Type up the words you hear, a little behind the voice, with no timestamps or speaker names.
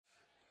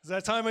It's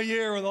that time of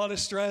year with a lot of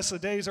stress. The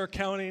days are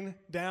counting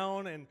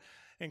down,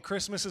 and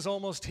Christmas is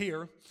almost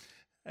here.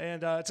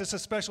 And it's just a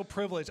special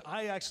privilege.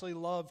 I actually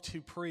love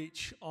to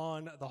preach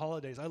on the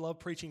holidays. I love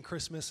preaching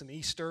Christmas and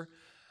Easter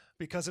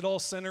because it all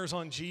centers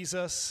on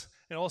Jesus.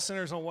 It all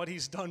centers on what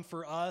he's done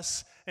for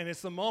us. And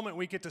it's the moment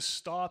we get to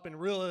stop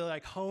and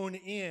really hone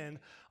in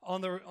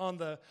on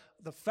the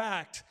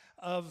fact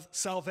of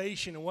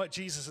salvation and what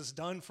Jesus has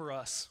done for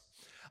us.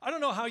 I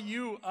don't know how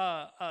you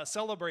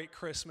celebrate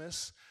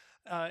Christmas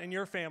in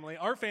your family.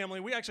 Our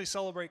family, we actually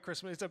celebrate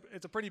Christmas.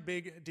 It's a pretty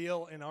big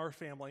deal in our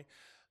family.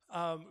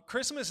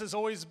 Christmas has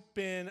always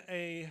been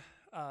a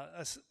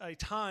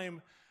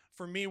time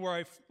for me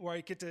where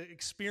I get to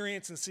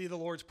experience and see the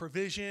Lord's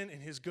provision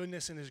and his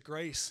goodness and his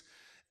grace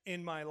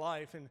in my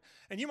life.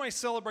 And you might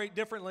celebrate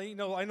differently. You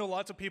know, I know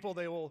lots of people,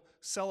 they will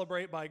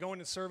celebrate by going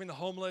and serving the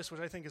homeless,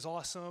 which I think is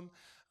awesome.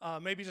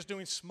 Maybe just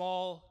doing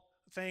small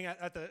thing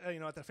at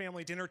the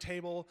family dinner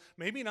table,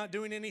 maybe not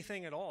doing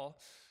anything at all.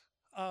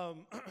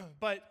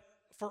 But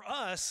for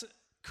us,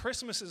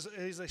 Christmas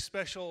is a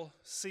special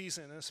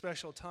season and a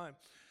special time.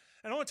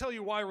 And I want to tell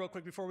you why real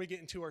quick before we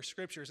get into our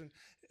scriptures. And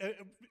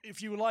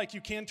if you like,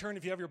 you can turn,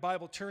 if you have your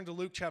Bible, turn to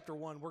Luke chapter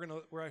 1. We're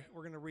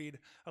gonna read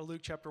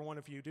Luke chapter 1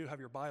 if you do have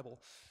your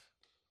Bible.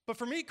 But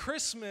for me,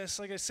 Christmas,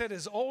 like I said,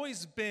 has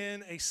always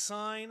been a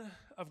sign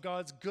of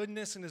God's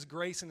goodness and his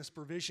grace and his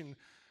provision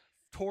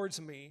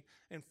towards me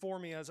and for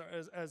me as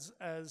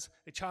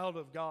a child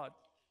of God.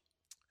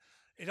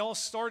 It all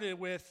started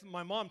with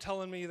my mom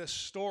telling me this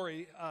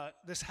story.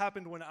 This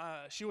happened when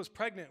she was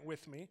pregnant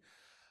with me.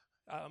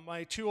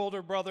 My two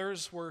older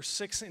brothers were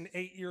 6 and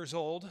 8 years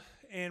old,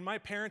 and my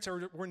parents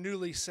were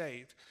newly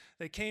saved.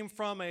 They came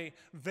from a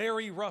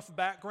very rough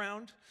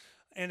background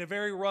and a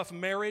very rough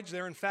marriage.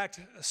 They're in fact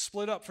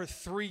split up for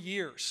 3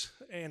 years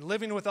and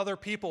living with other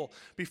people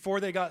before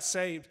they got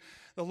saved.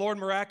 The Lord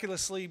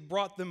miraculously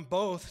brought them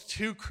both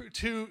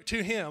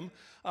to him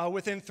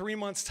within 3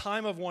 months'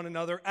 time of one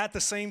another at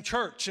the same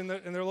church in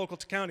their local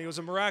county. It was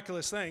a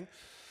miraculous thing.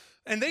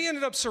 And they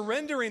ended up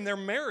surrendering their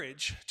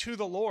marriage to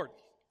the Lord.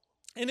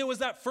 And it was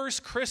that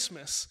first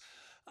Christmas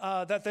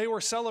that they were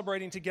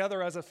celebrating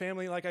together as a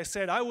family. Like I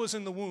said, I was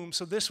in the womb,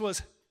 so this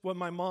was what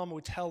my mom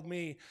would tell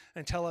me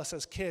and tell us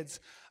as kids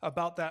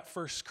about that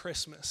first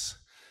Christmas.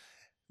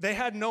 They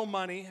had no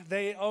money.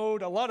 They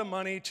owed a lot of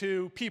money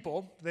to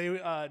people. They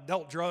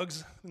dealt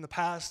drugs in the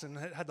past and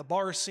had the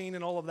bar scene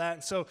and all of that.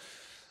 And so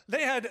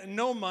they had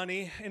no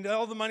money, and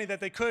all the money that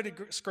they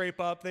could scrape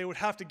up, they would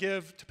have to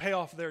give to pay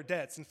off their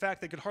debts. In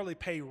fact, they could hardly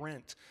pay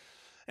rent.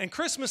 And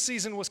Christmas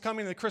season was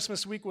coming, the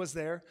Christmas week was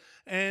there,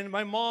 and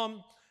my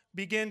mom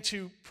began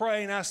to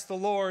pray and ask the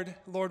Lord,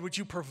 would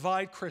you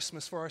provide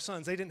Christmas for our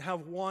sons? They didn't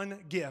have one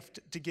gift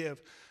to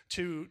give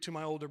to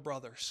my older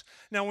brothers.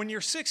 Now, when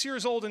you're 6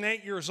 years old and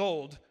 8 years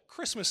old,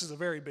 Christmas is a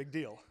very big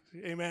deal.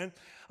 Amen.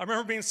 I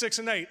remember being 6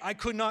 and 8. I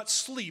could not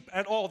sleep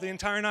at all the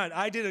entire night.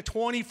 I did a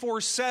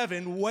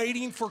 24/7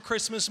 waiting for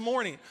Christmas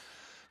morning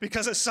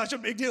because it's such a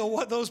big deal.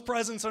 What those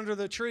presents under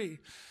the tree.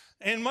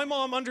 And my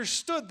mom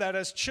understood that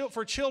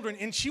for children,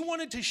 and she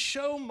wanted to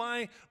show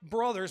my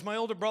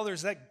older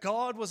brothers, that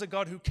God was a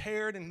God who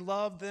cared and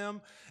loved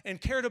them and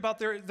cared about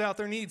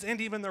their needs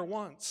and even their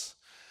wants.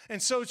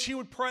 And so she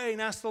would pray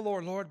and ask the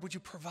Lord, would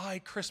you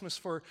provide Christmas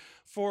for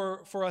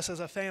us as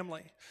a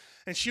family?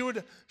 And she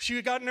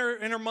had gotten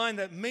in her mind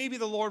that maybe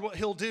the Lord, what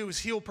he'll do is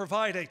he'll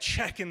provide a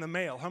check in the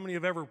mail. How many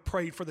have ever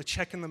prayed for the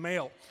check in the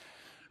mail?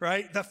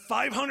 Right? The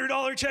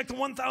 $500 check, the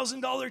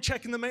 $1,000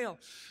 check in the mail.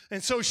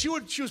 And so she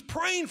was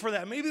praying for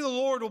that. Maybe the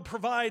Lord will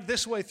provide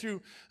this way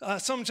through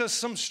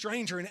some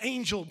stranger, an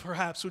angel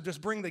perhaps, would just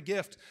bring the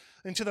gift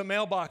into the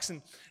mailbox.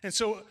 And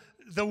so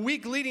the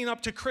week leading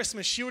up to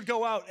Christmas, she would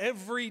go out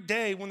every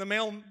day when the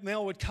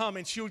mail would come,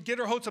 and she would get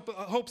her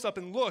hopes up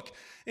and look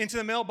into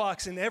the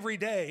mailbox, and every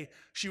day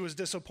she was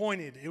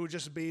disappointed. It would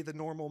just be the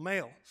normal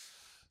mail.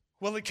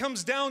 Well, it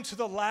comes down to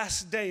the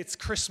last day. It's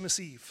Christmas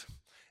Eve.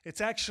 It's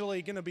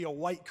actually going to be a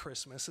white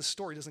Christmas. This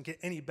story doesn't get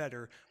any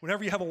better.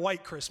 Whenever you have a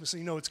white Christmas,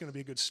 you know it's going to be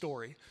a good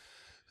story.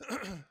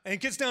 And it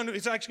gets down to,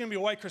 it's actually going to be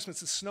a white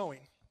Christmas. It's snowing.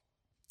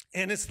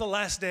 And it's the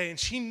last day, and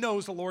she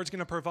knows the Lord's going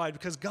to provide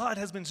because God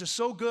has been just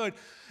so good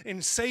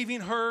in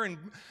saving her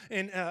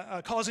and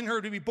causing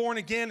her to be born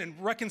again and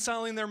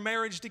reconciling their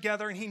marriage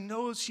together. And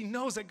she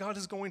knows that God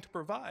is going to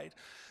provide.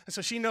 And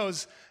so she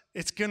knows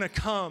it's going to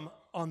come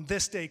on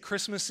this day,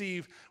 Christmas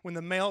Eve, when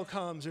the mail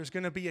comes, there's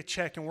going to be a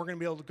check, and we're going to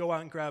be able to go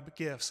out and grab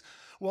gifts.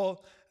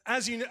 Well,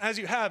 as you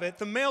have it,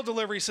 the mail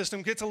delivery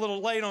system gets a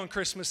little late on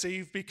Christmas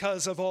Eve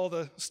because of all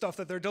the stuff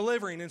that they're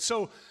delivering. And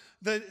so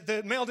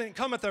the mail didn't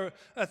come at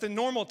the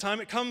normal time.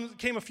 It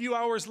came a few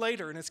hours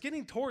later, and it's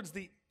getting towards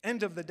the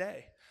end of the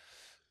day.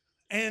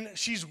 And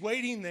she's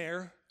waiting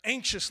there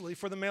anxiously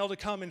for the mail to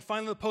come, and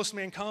finally the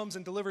postman comes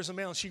and delivers the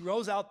mail, and she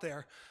goes out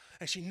there,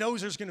 and she knows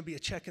there's going to be a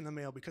check in the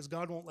mail because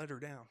God won't let her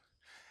down.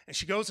 And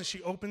she goes and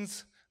she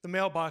opens the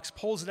mailbox,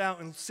 pulls it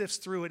out, and sifts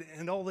through it,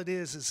 and all it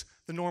is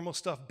the normal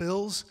stuff,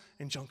 bills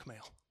and junk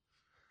mail.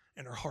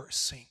 And her heart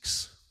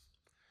sinks.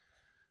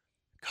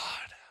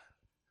 God,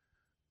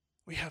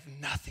 we have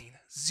nothing,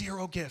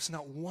 0 gifts,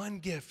 not one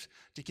gift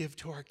to give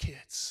to our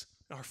kids.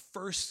 Our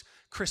first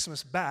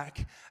Christmas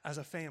back as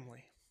a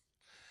family.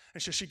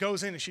 And so she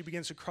goes in and she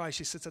begins to cry.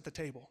 She sits at the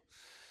table.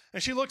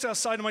 And she looks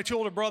outside, and my 2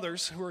 older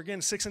brothers, who are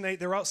again 6 and 8,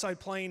 they're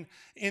outside playing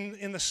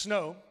in the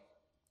snow.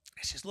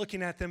 And she's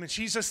looking at them, and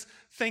she's just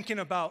thinking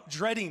about,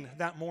 dreading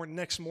that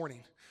next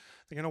morning.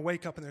 They're going to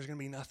wake up and there's going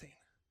to be nothing.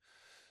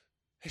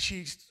 And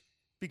she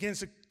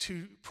begins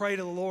to pray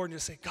to the Lord and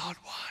just say, God,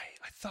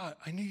 why?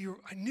 I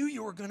knew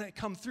you were going to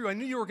come through. I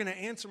knew you were going to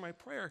answer my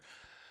prayer.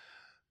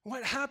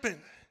 What happened?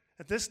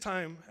 At this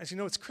time, as you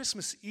know, it's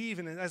Christmas Eve,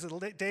 and as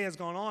the day has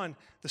gone on,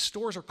 the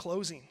stores are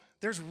closing.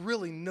 There's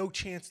really no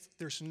chance,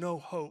 there's no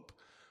hope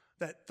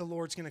that the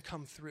Lord's going to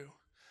come through.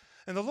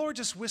 And the Lord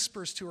just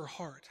whispers to her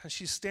heart as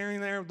she's staring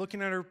there,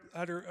 looking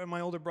at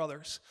my older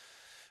brothers.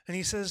 And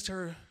he says to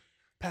her,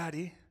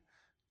 Patty,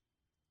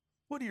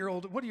 what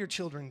are your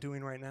children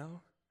doing right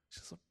now? She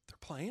says, they're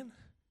playing.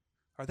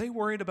 Are they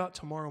worried about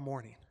tomorrow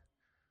morning?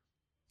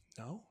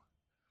 No.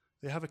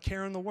 They have a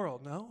care in the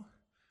world? No.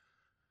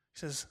 He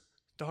says,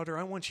 daughter,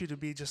 I want you to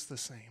be just the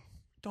same.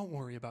 Don't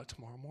worry about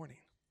tomorrow morning.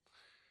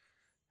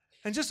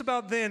 And just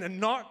about then, a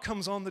knock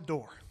comes on the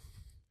door.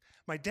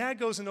 My dad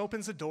goes and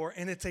opens the door,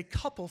 and it's a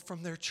couple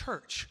from their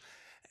church.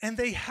 And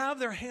they have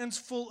their hands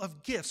full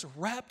of gifts,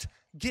 wrapped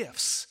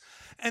gifts.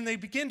 And they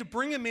begin to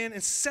bring them in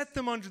and set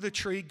them under the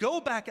tree,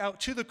 go back out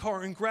to the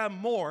car and grab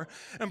more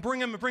and bring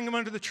them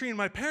under the tree. And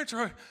my parents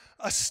are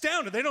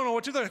astounded. They don't know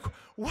what to do. They're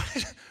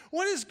like,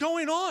 what is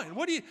going on?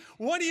 What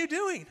are you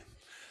doing?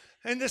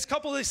 And this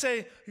couple, they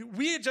say,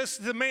 he had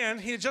just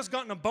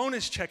gotten a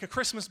bonus check, a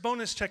Christmas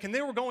bonus check, and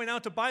they were going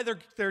out to buy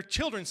their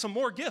children some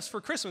more gifts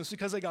for Christmas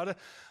because they got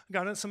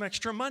some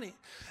extra money.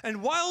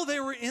 And while they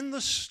were in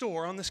the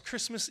store on this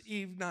Christmas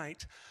Eve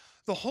night,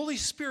 the Holy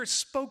Spirit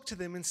spoke to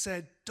them and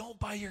said, don't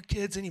buy your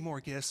kids any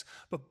more gifts,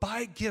 but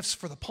buy gifts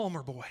for the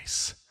Palmer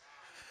boys.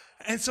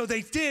 And so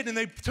they did, and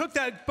they took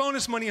that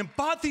bonus money and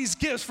bought these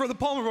gifts for the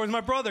Palmer boys,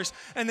 my brothers,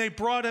 and they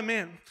brought them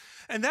in.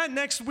 And that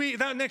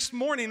next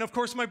morning, of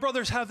course, my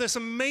brothers have this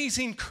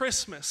amazing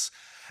Christmas.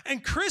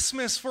 And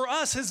Christmas for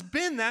us has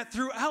been that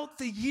throughout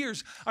the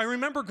years. I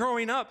remember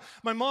growing up,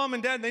 my mom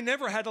and dad, they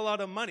never had a lot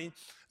of money.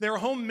 They were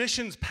home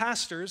missions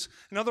pastors.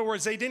 In other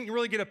words, they didn't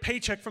really get a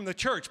paycheck from the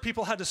church.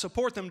 People had to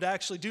support them to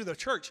actually do the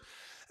church.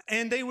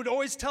 And they would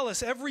always tell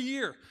us every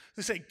year,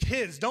 they say,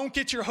 kids, don't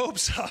get your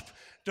hopes up.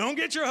 Don't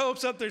get your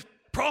hopes up. There's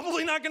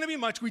probably not going to be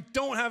much. We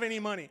don't have any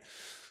money.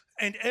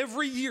 And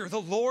every year,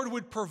 the Lord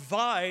would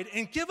provide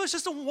and give us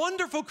just a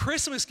wonderful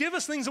Christmas, give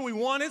us things that we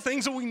wanted,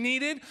 things that we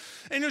needed,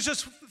 and it was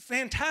just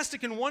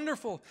fantastic and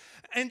wonderful.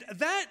 And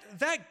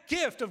that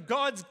gift of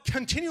God's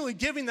continually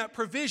giving that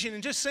provision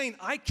and just saying,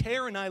 I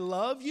care and I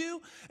love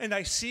you, and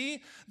I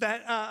see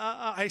that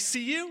I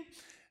see you,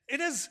 it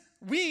is,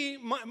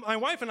 my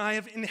wife and I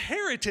have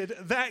inherited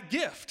that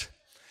gift.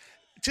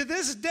 To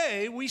this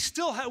day, we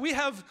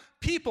have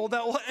people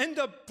that will end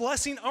up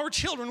blessing our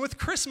children with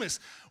Christmas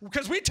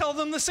because we tell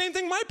them the same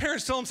thing my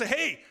parents tell them, say,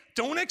 hey,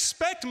 don't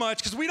expect much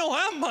because we don't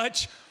have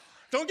much.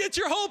 Don't get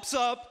your hopes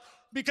up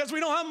because we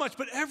don't have much.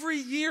 But every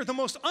year, the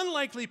most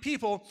unlikely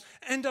people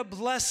end up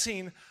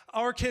blessing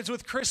our kids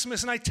with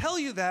Christmas. And I tell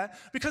you that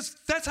because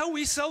that's how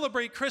we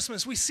celebrate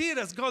Christmas. We see it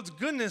as God's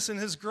goodness and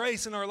his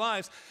grace in our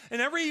lives.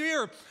 And every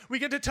year we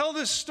get to tell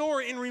this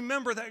story and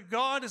remember that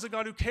God is a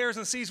God who cares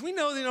and sees. We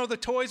know, the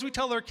toys. We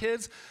tell our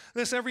kids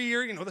this every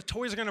year. The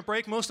toys are going to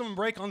break. Most of them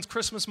break on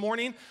Christmas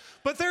morning.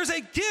 But there's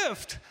a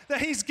gift that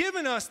he's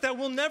given us that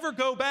will never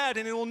go bad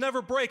and it will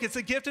never break. It's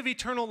a gift of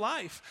eternal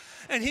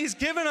life. And he's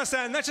given us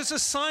that. And that's just a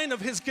sign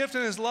of his gift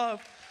and his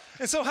love.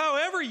 And so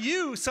however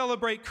you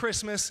celebrate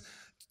Christmas,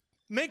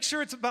 make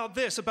sure it's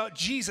about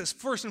Jesus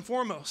first and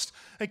foremost.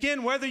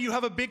 Again, whether you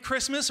have a big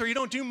Christmas or you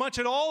don't do much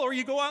at all or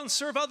you go out and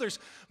serve others,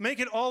 make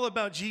it all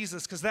about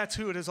Jesus because that's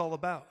who it is all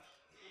about.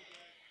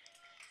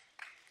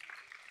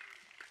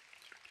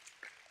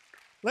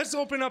 Let's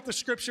open up the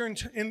scripture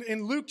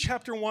in Luke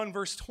chapter 1,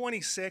 verse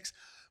 26.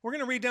 We're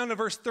going to read down to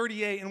verse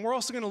 38, and we're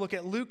also going to look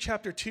at Luke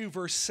chapter 2,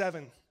 verse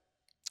 7.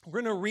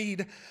 We're going to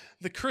read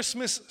the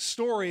Christmas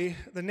story,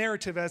 the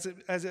narrative as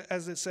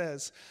it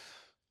says.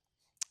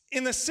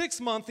 In the 6th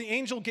month, the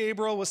angel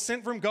Gabriel was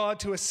sent from God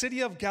to a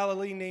city of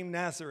Galilee named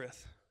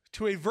Nazareth,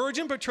 to a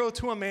virgin betrothed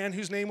to a man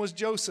whose name was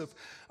Joseph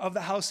of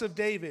the house of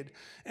David.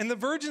 And the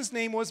virgin's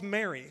name was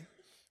Mary.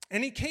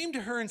 And he came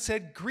to her and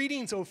said,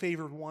 "Greetings, O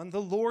favored one, the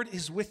Lord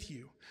is with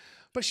you."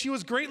 But she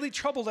was greatly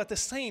troubled at the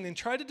saying and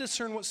tried to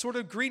discern what sort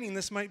of greeting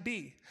this might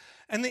be.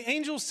 And the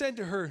angel said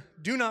to her,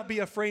 "Do not be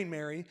afraid,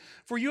 Mary,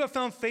 for you have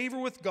found favor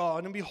with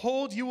God. And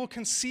behold, you will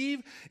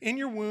conceive in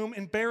your womb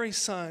and bear a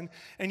son,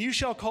 and you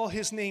shall call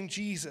his name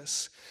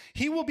Jesus.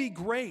 He will be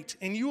great,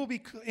 and will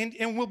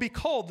be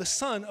called the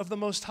Son of the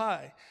Most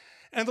High.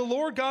 And the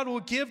Lord God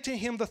will give to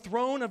him the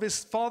throne of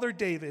his father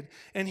David,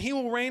 and he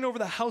will reign over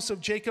the house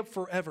of Jacob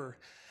forever.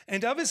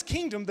 And of his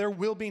kingdom there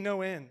will be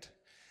no end."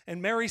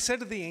 And Mary said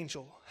to the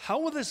angel, "How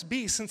will this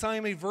be, since I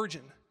am a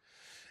virgin?"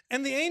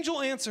 And the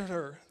angel answered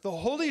her, the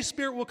Holy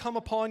Spirit will come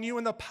upon you,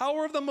 and the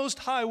power of the Most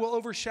High will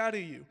overshadow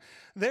you.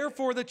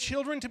 Therefore, the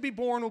children to be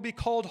born will be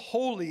called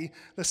holy,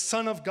 the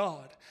Son of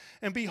God.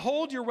 And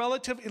behold, your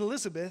relative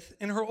Elizabeth,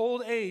 in her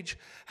old age,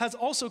 has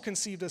also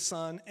conceived a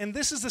son, and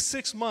this is the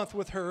 6th month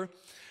with her,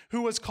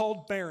 who was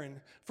called barren.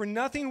 For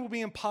nothing will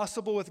be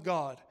impossible with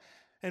God.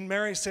 And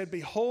Mary said,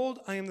 behold,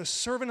 I am the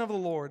servant of the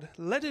Lord.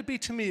 Let it be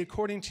to me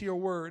according to your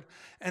word.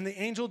 And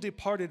the angel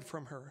departed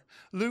from her.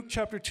 Luke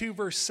chapter 2,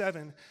 verse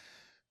 7.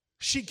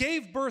 She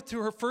gave birth to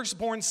her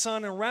firstborn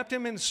son and wrapped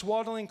him in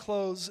swaddling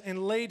clothes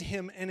and laid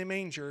him in a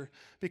manger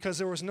because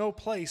there was no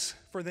place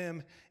for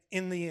them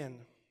in the inn.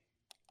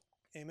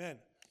 Amen.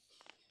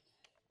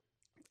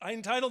 I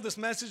entitled this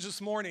message this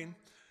morning,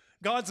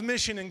 God's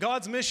Mission, and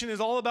God's mission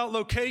is all about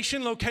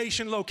location,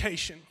 location,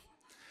 location.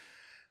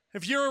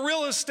 If you're a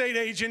real estate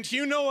agent,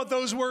 you know what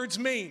those words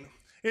mean.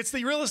 It's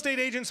the real estate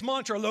agent's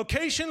mantra,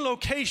 location,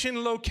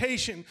 location,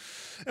 location.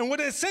 And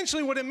what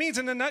it means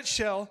in a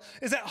nutshell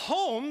is that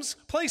homes,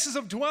 places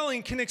of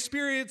dwelling, can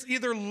experience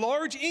either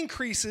large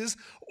increases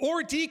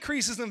or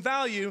decreases in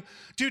value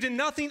due to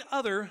nothing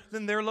other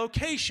than their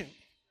location.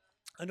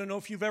 I don't know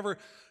if you've ever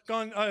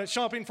gone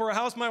shopping for a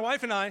house. My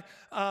wife and I,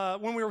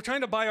 when we were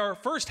trying to buy our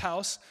first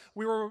house,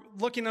 we were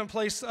looking at a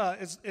place,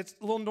 it's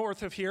a little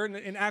north of here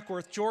in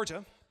Ackworth,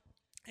 Georgia.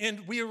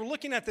 And we were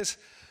looking at this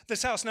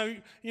house. Now,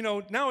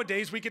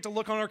 nowadays we get to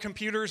look on our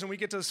computers and we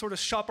get to sort of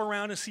shop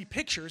around and see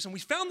pictures. And we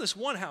found this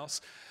one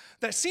house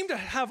that seemed to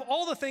have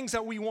all the things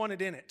that we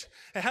wanted in it.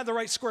 It had the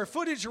right square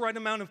footage, the right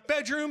amount of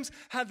bedrooms,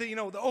 had the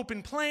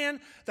open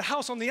plan. The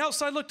house on the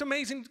outside looked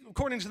amazing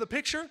according to the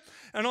picture.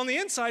 And on the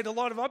inside, a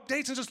lot of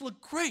updates and just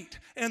looked great.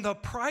 And the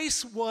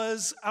price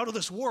was out of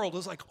this world. It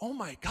was like, oh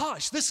my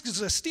gosh, this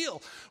is a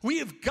steal. We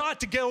have got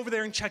to get over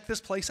there and check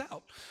this place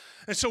out.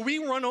 And so we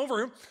run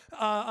over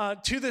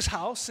to this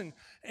house,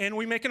 and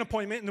we make an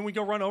appointment, and then we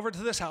go run over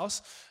to this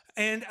house.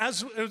 And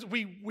as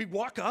we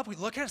walk up, we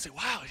look at it and say,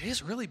 wow, it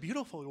is really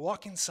beautiful. We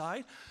walk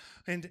inside,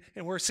 and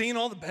we're seeing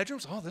all the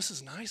bedrooms. Oh, this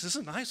is nice. This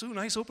is nice. Ooh,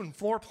 nice open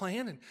floor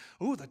plan. And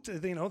ooh, the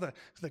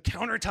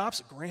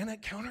countertops,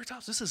 granite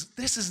countertops.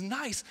 This is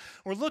nice.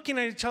 We're looking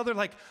at each other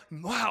like,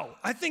 wow,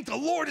 I think the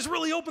Lord has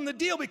really opened the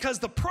deal because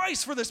the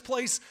price for this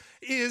place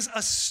is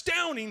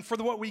astounding for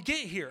what we get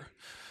here.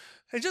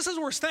 And just as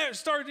we're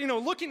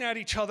looking at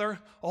each other,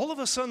 all of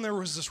a sudden there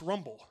was this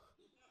rumble.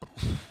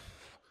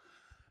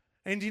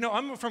 And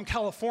I'm from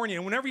California,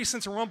 and whenever you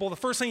sense a rumble, the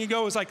first thing you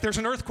go is like, there's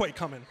an earthquake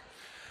coming.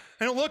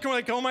 And I'm looking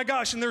like, oh my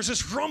gosh, and there's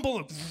this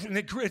rumble, and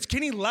it's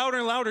getting louder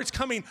and louder, it's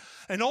coming,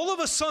 and all of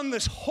a sudden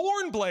this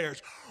horn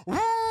blares.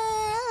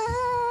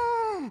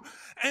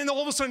 And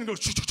all of a sudden it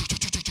goes,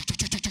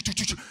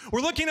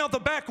 we're looking out the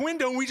back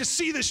window, and we just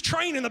see this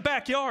train in the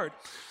backyard.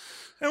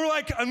 And we're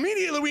like,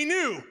 immediately we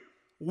knew,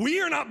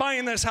 we are not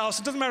buying this house.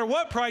 It doesn't matter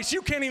what price.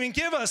 You couldn't even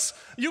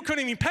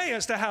pay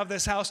us to have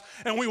this house.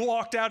 And we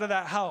walked out of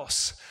that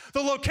house. The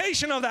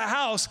location of that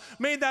house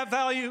made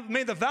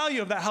the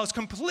value of that house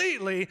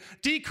completely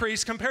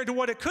decrease compared to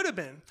what it could have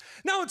been.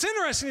 Now it's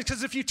interesting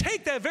because if you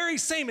take that very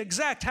same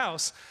exact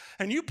house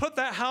and you put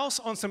that house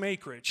on some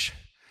acreage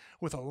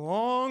with a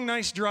long,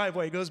 nice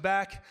driveway, goes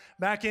back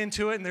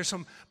into it, and there's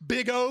some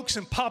big oaks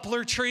and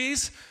poplar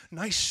trees,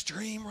 nice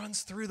stream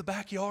runs through the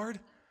backyard.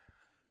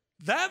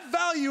 That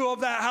value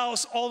of that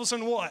house, all of a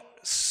sudden what?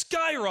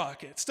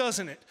 Skyrockets,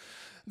 doesn't it?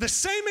 The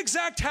same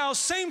exact house,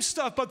 same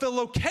stuff, but the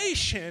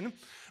location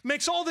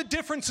makes all the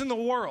difference in the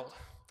world.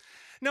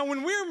 Now,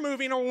 when we're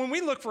moving or when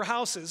we look for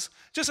houses,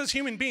 just as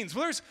human beings,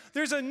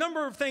 there's a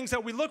number of things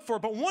that we look for,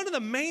 but one of the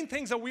main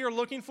things that we are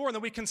looking for and that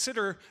we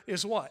consider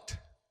is what?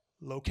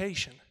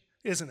 Location,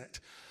 isn't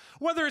it?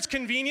 Whether it's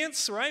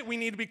convenience, right? We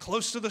need to be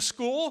close to the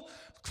school,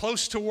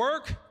 close to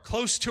work,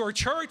 close to our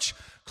church,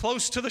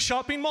 close to the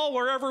shopping mall,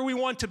 wherever we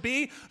want to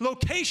be.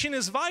 Location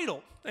is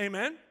vital.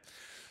 Amen.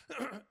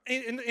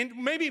 And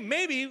maybe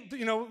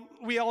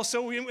we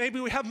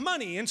have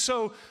money, and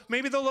so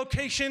maybe the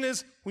location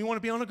is we want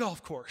to be on a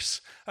golf course,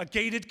 a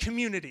gated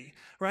community,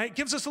 right?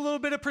 Gives us a little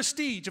bit of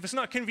prestige. If it's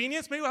not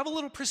convenience, maybe we'll have a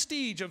little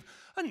prestige of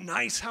a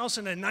nice house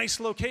in a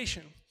nice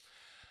location.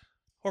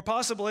 Or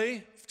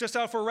possibly, just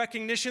out for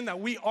recognition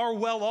that we are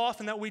well off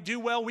and that we do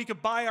well, we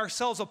could buy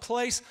ourselves a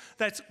place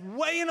that's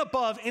way and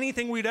above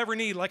anything we'd ever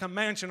need, like a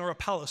mansion or a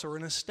palace or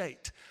an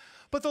estate.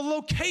 But the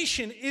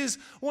location is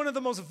one of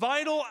the most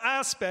vital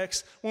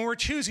aspects when we're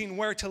choosing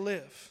where to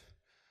live.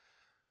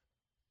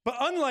 But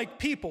unlike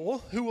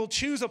people who will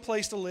choose a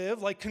place to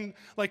live, like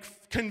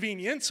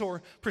convenience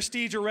or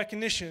prestige or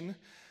recognition,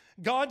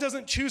 God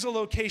doesn't choose a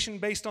location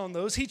based on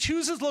those. He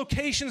chooses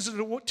locations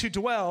to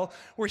dwell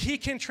where he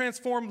can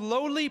transform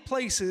lowly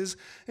places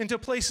into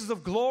places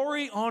of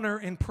glory, honor,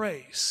 and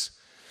praise.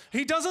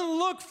 He doesn't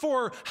look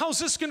for, how's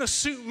this going to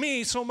suit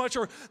me so much,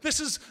 or this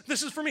is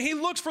for me. He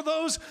looks for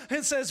those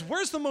and says,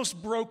 where's the most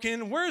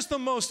broken? Where's the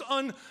most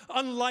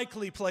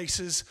unlikely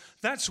places?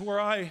 That's where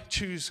I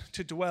choose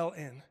to dwell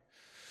in.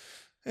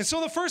 And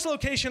so the first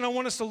location I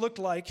want us to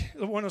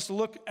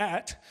look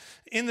at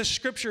in the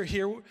scripture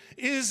here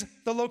is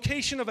the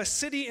location of a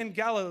city in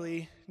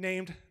Galilee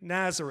named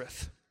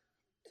Nazareth.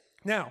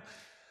 Now,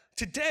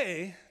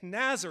 today,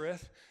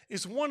 Nazareth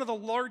is one of the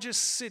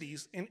largest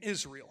cities in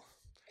Israel.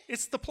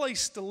 It's the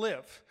place to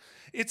live.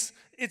 It's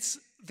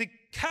the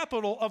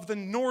capital of the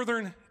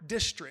northern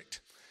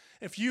district.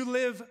 If you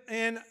live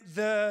in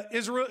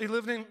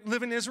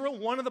live in Israel,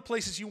 one of the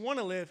places you want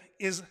to live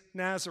is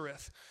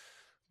Nazareth.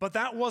 But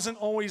that wasn't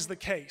always the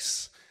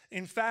case.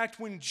 In fact,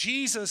 when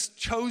Jesus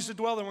chose to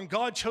dwell there, when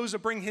God chose to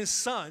bring his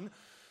son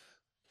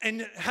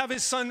and have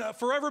his son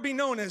forever be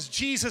known as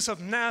Jesus of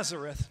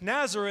Nazareth,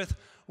 Nazareth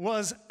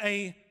was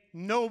a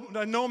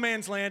no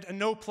man's land, and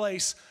no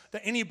place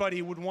that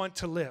anybody would want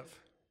to live.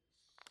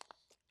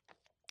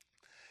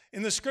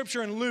 In the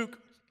scripture in Luke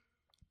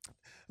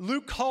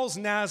calls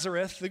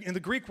Nazareth, and the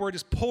Greek word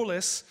is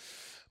polis,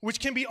 which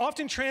can be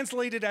often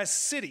translated as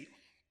city.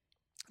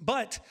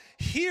 But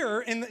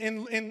here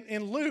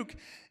in Luke,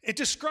 it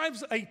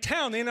describes a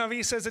town. The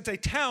NIV says it's a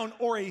town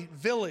or a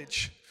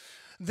village.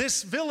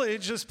 This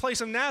village, this place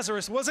of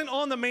Nazareth, wasn't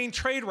on the main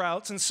trade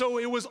routes, and so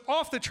it was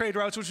off the trade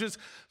routes, which is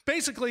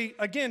basically,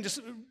 again,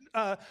 just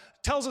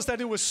tells us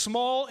that it was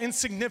small,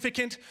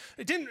 insignificant.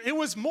 It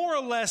was more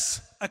or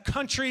less a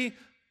country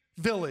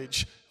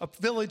village, a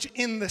village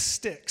in the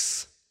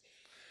sticks.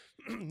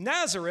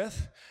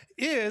 Nazareth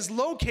is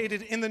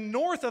located in the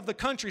north of the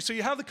country. So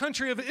you have the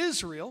country of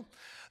Israel.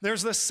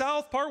 There's the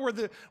south part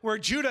where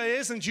Judah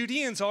is and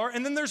Judeans are,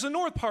 and then there's the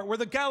north part where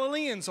the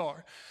Galileans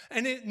are.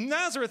 And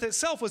Nazareth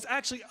itself was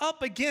actually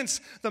up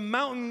against the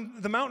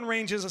mountain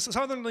ranges, the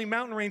southerly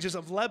mountain ranges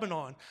of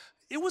Lebanon.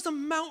 It was a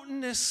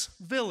mountainous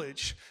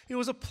village. It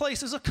was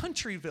a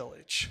country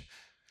village.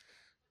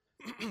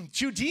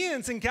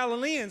 Judeans and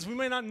Galileans, we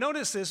may not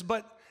notice this,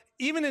 but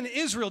even in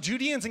Israel,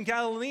 Judeans and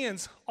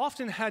Galileans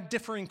often had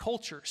differing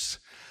cultures.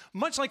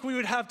 Much like we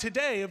would have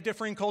today of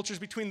differing cultures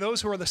between those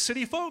who are the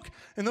city folk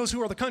and those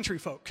who are the country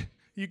folk.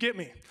 You get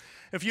me?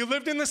 If you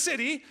lived in the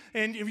city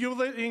and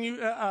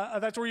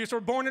that's where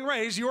you're born and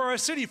raised, you are a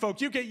city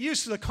folk. You get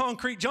used to the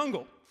concrete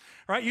jungle,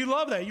 right? You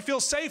love that. You feel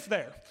safe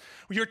there.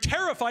 You're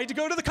terrified to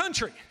go to the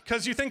country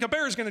because you think a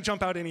bear is going to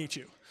jump out and eat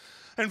you.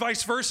 And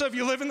vice versa, if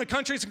you live in the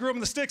countries and grew up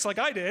in the sticks like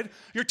I did,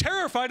 you're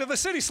terrified of the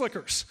city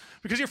slickers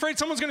because you're afraid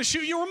someone's going to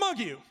shoot you or mug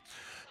you.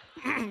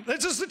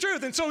 That's just the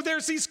truth. And so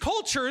there's these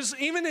cultures,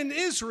 even in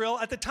Israel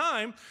at the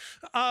time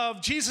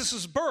of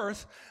Jesus'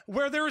 birth,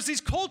 where there was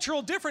these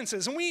cultural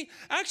differences. And we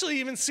actually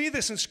even see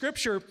this in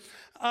Scripture.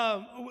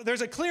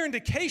 There's a clear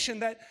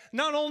indication that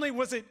not only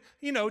was it,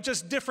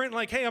 just different,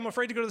 like, hey, I'm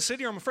afraid to go to the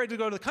city or I'm afraid to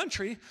go to the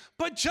country,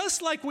 but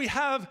just like we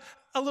have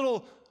a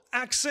little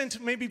accent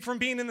maybe from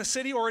being in the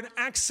city or an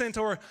accent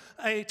or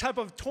a type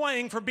of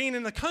twang from being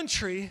in the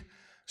country,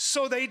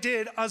 so they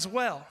did as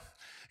well.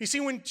 You see,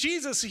 when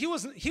Jesus, he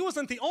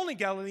wasn't the only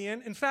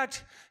Galilean. In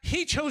fact,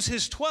 he chose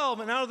his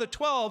 12, and out of the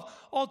 12,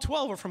 all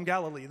 12 are from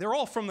Galilee. They're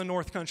all from the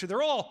north country.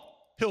 They're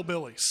all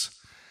hillbillies.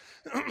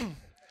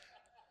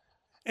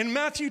 In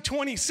Matthew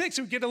 26,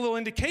 we get a little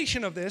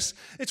indication of this.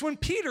 It's when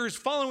Peter's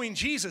following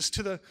Jesus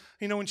to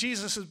when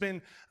Jesus has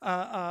been,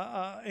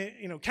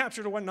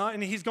 captured or whatnot,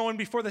 and he's going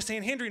before the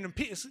Sanhedrin,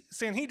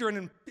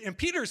 and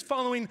Peter's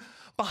following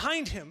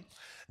behind him.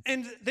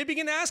 And they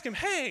begin to ask him,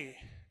 hey,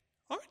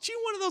 aren't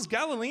you one of those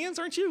Galileans?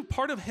 Aren't you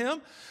part of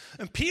him?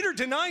 And Peter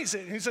denies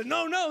it. And he said,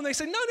 no. And they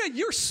said, no,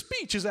 your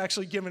speech is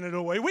actually giving it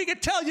away. We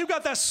could tell you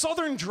got that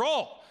southern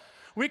drawl.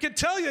 We could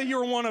tell you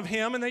you're one of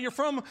him and that you're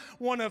from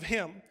one of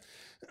him.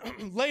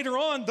 Later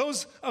on,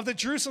 those of the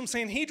Jerusalem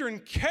Sanhedrin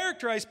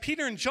characterized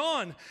Peter and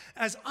John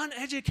as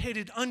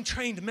uneducated,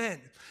 untrained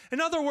men.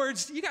 In other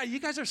words, you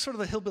guys are sort of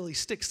the hillbilly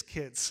sticks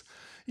kids.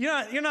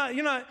 You're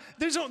not.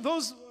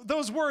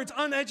 Those words,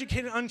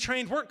 uneducated,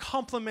 untrained, weren't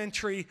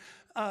complimentary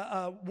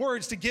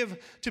words to give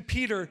to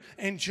Peter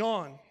and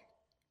John.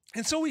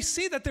 And so we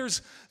see that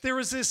there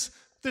was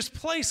this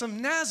place of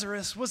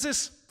Nazareth was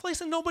this place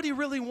that nobody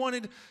really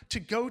wanted to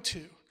go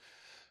to.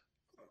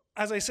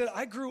 As I said,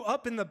 I grew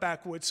up in the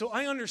backwoods, so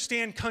I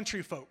understand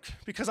country folk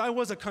because I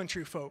was a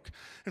country folk.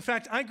 In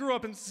fact, I grew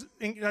up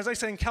as I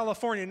say, in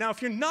California. Now,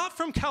 if you're not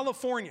from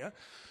California,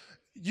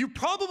 you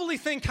probably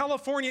think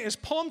California is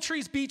palm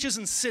trees, beaches,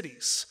 and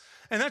cities,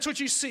 and that's what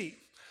you see.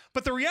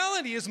 But the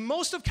reality is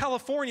most of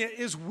California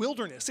is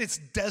wilderness. It's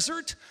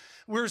desert,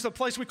 whereas the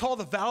place we call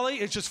the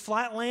valley is just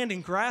flat land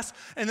and grass,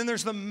 and then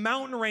there's the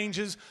mountain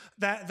ranges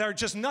that are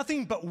just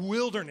nothing but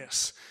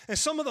wilderness. And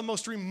some of the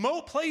most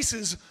remote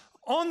places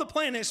on the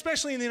planet,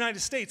 especially in the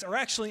United States, are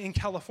actually in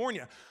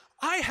California.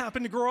 I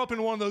happen to grow up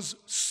in one of those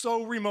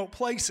so remote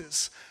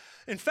places.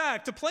 In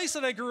fact, the place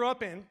that I grew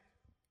up in,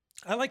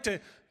 I like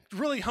to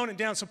really hone it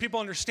down so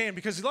people understand,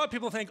 because a lot of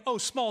people think, oh,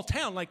 small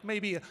town, like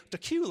maybe a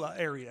Tequila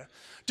area.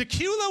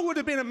 Tequila would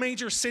have been a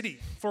major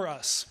city for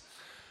us.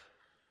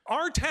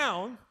 Our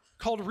town,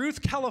 called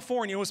Ruth,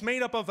 California, was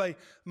made up of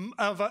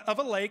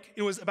a lake.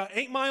 It was about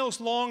 8 miles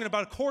long and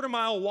about a quarter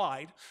mile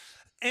wide,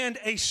 and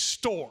a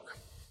store.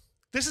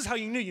 This is how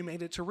you knew you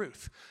made it to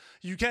Ruth.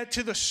 You get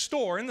to the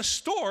store, and the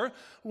store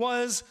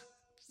was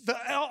the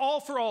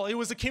all for all. It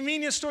was a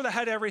convenience store that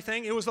had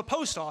everything. It was the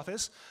post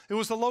office. It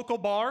was the local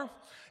bar.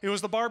 It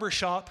was the barber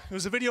shop. It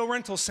was a video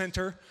rental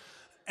center.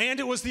 And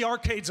it was the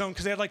arcade zone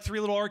because they had like 3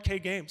 little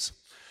arcade games.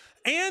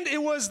 And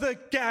it was the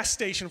gas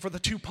station for the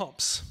 2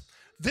 pumps.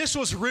 This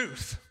was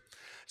Ruth.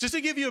 Just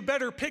to give you a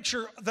better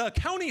picture, the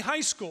county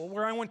high school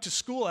where I went to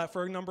school at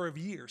for a number of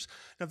years.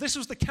 Now, this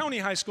was the county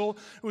high school.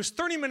 It was a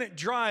 30-minute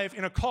drive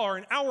in a car,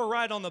 an hour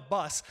ride on the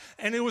bus,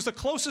 and it was the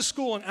closest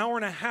school an hour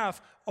and a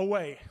half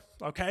away,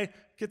 okay?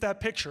 Get that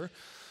picture.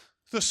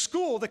 The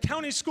school, the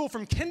county school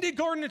from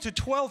kindergarten to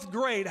 12th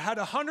grade had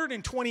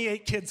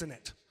 128 kids in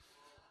it.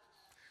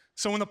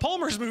 So when the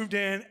Palmers moved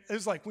in, it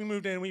was like we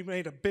moved in, we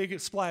made a big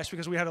splash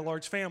because we had a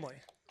large family.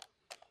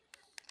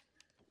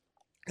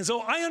 And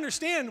so I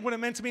understand what it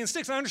meant to be in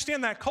sticks. I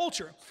understand that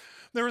culture.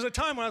 There was a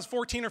time when I was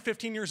 14 or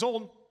 15 years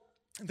old,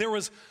 there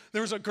was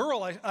a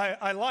girl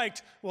I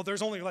liked. Well,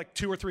 there's only like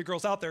 2 or 3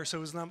 girls out there, so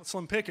it was not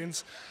slim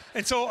pickings.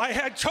 And so I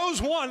had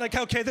chose one, like,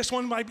 okay, this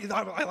one might be,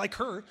 I like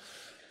her.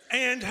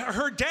 And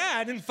her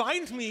dad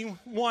invited me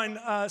one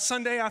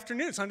Sunday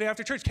afternoon, Sunday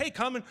after church. Hey,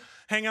 come and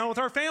hang out with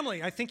our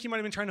family. I think he might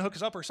have been trying to hook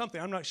us up or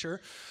something. I'm not sure.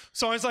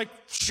 So I was like,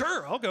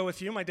 sure, I'll go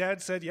with you. My dad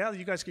said, yeah,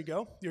 you guys could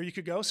go, or you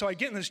could go. So I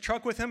get in this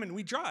truck with him, and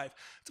we drive.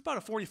 It's about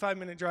a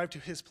 45-minute drive to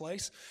his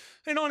place.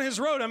 And on his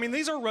road, I mean,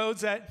 these are roads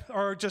that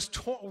are just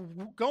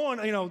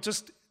going,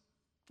 just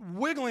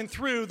wiggling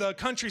through the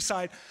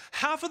countryside.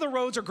 Half of the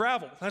roads are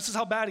gravel. That's just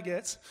how bad it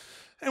gets.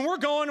 And we're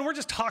going, and we're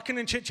just talking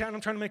and chit-chatting. I'm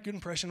trying to make a good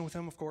impression with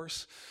him, of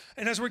course.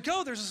 And as we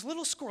go, there's this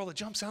little squirrel that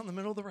jumps out in the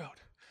middle of the road.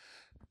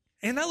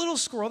 And that little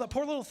squirrel, that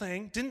poor little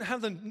thing, didn't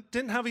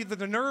have either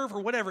the nerve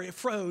or whatever. It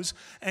froze,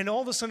 and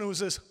all of a sudden it was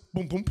this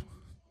boom, boom.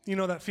 You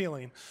know that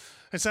feeling.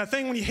 It's that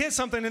thing when you hit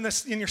something and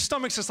your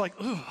stomach's just like,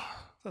 ugh,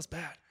 that's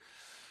bad.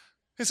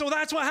 And so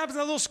that's what happens.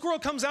 That little squirrel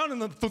comes out, and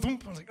the boom.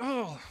 I was like,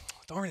 oh,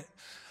 darn it.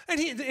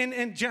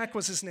 And Jack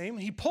was his name.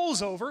 He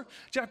pulls over.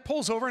 Jack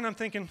pulls over, and I'm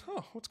thinking,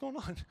 oh, what's going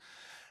on?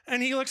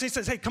 And he looks and he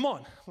says, hey, come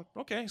on.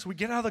 Okay, so we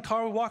get out of the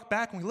car, we walk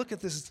back, and we look at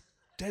this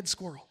dead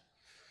squirrel.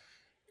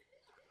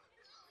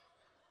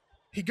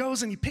 He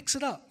goes and he picks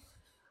it up.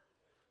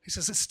 He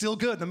says, it's still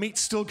good. The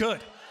meat's still good.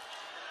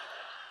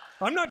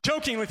 I'm not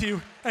joking with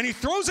you. And he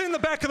throws it in the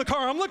back of the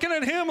car. I'm looking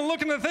at him and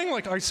looking at the thing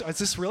like, is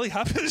this really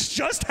happened? This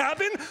just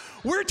happened?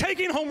 We're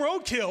taking home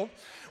roadkill.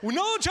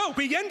 No joke.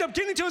 We end up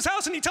getting to his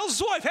house, and he tells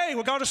his wife, hey,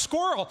 we got a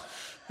squirrel.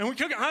 And we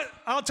cook it.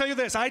 I'll tell you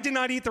this. I did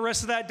not eat the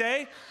rest of that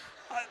day.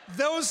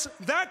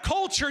 That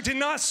culture did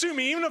not suit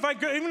me. Even if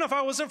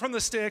I wasn't from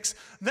the sticks,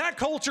 that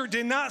culture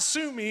did not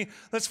suit me.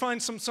 Let's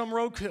find some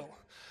roadkill.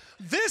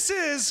 This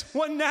is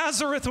what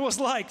Nazareth was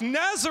like.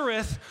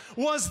 Nazareth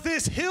was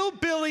this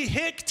hillbilly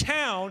hick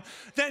town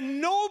that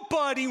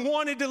nobody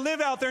wanted to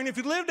live out there. And if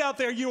you lived out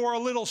there, you are a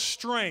little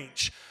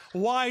strange.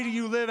 Why do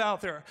you live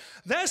out there?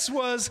 This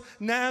was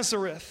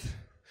Nazareth.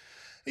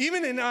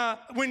 Even in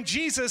when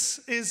Jesus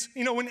is,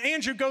 when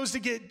Andrew goes to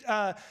get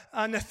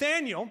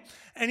Nathaniel,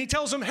 and he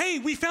tells him, hey,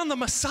 we found the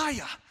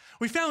Messiah.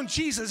 We found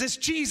Jesus. It's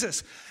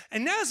Jesus.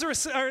 And Nathaniel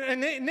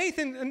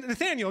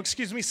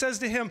says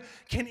to him,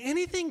 can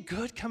anything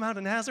good come out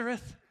of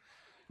Nazareth?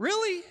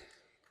 Really?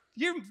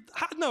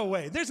 No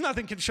way. There's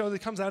nothing can show that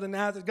comes out of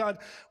Nazareth.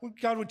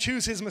 God would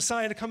choose his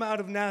Messiah to come out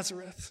of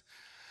Nazareth.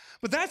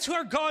 But that's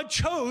where God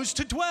chose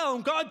to dwell.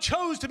 God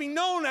chose to be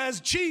known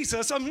as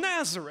Jesus of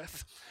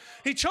Nazareth.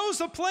 He chose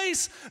a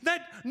place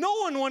that no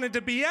one wanted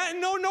to be at,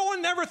 and no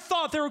one ever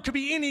thought there could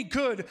be any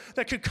good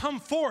that could come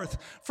forth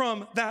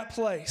from that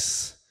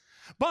place.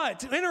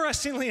 But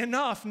interestingly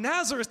enough,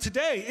 Nazareth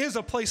today is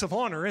a place of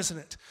honor, isn't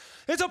it?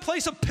 It's a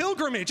place of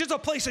pilgrimage. It's a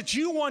place that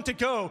you want to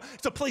go.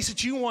 It's a place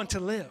that you want to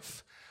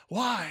live.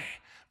 Why?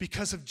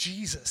 Because of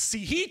Jesus. See,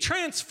 he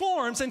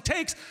transforms and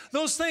takes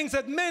those things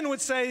that men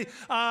would say,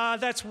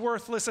 that's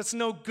worthless, that's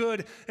no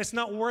good, it's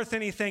not worth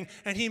anything,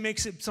 and he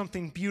makes it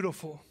something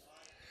beautiful.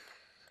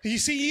 You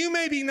see, you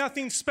may be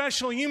nothing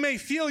special. You may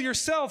feel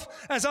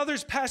yourself as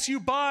others pass you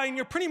by, and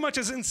you're pretty much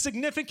as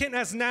insignificant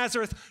as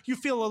Nazareth. You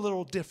feel a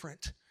little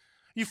different.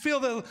 You feel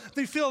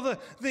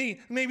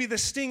maybe the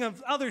sting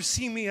of others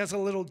see me as a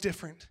little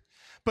different.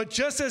 But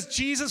just as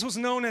Jesus was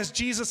known as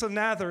Jesus of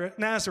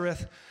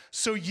Nazareth,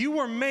 so you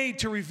were made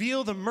to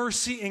reveal the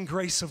mercy and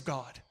grace of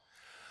God.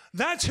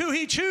 That's who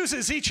he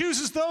chooses. He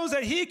chooses those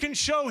that he can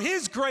show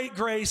his great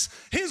grace,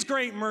 his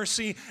great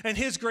mercy, and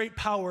his great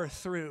power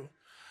through.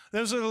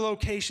 Those are the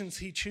locations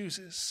he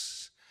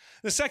chooses.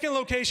 The second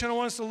location I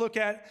want us to look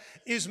at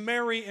is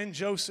Mary and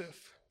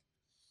Joseph.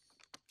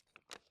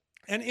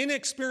 An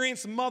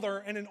inexperienced mother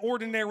and an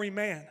ordinary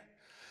man.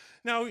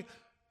 Now,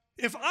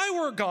 if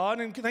I were God,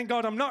 and thank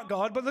God I'm not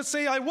God, but let's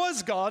say I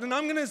was God, and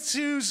I'm going to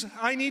choose,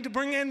 I need to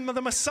bring in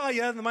the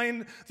Messiah,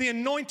 the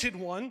anointed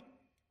one,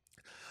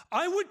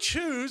 I would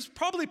choose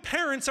probably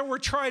parents that were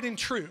tried and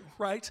true,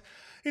 right?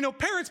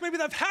 Parents, maybe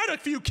they've had a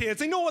few kids.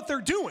 They know what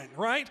they're doing,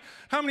 right?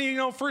 How many,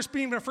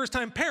 being a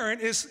first-time parent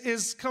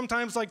is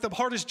sometimes like the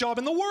hardest job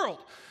in the world,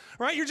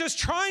 right? You're just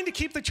trying to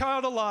keep the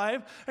child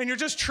alive, and you're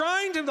just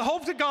trying to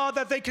hope to God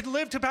that they could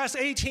live to past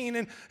 18,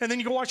 and then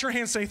you go wash your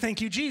hands and say, thank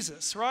you,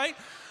 Jesus, right?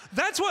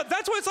 That's what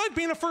it's like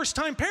being a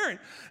first-time parent.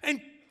 And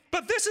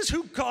But this is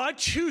who God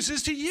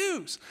chooses to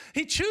use.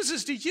 He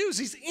chooses to use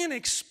these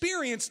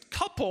inexperienced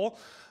couple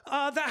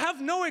that have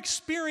no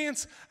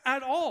experience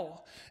at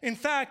all. In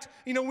fact,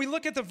 we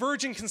look at the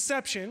virgin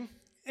conception,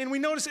 and we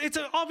notice it's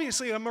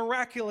obviously a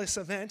miraculous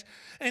event,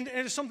 and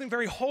there's something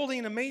very holy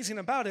and amazing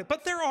about it.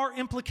 But there are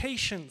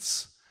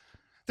implications.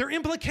 There are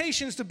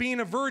implications to being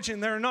a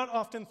virgin that are not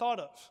often thought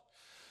of.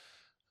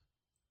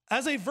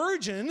 As a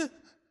virgin,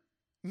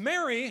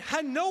 Mary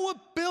had no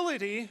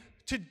ability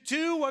to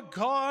do what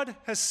God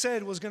has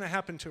said was going to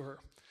happen to her.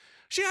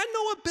 She had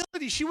no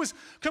ability. She was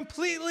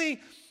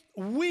completely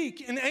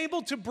weak and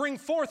able to bring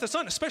forth a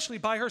son, especially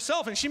by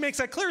herself. And she makes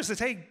that clear. She says,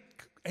 hey,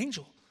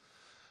 angel,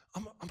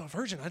 I'm a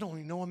virgin. I don't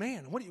even know a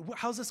man.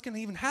 How's this going to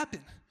even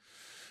happen?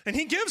 And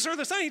he gives her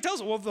the sign. He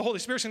tells her, well, the Holy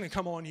Spirit's going to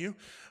come on you.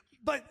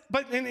 But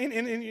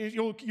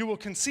you will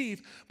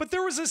conceive. But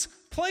there was this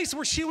place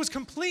where she was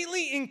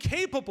completely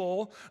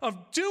incapable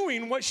of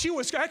doing what she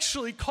was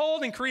actually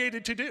called and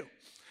created to do,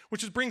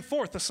 which is bring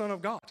forth the Son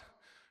of God,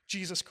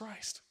 Jesus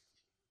Christ.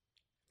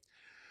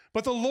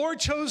 But the Lord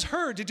chose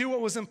her to do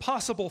what was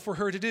impossible for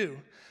her to do,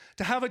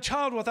 to have a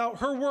child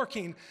without her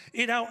working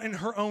it out in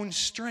her own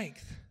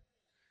strength.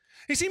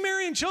 You see,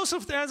 Mary and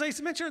Joseph, as I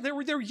mentioned,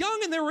 they're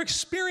young and they were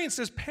experienced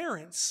as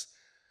parents.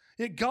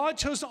 Yet God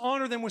chose to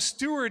honor them with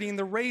stewarding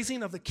the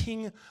raising of the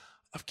King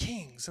of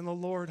Kings and the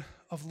Lord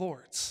of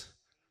Lords.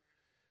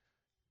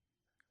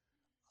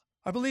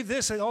 I believe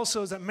this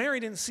also is that Mary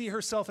didn't see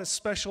herself as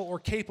special or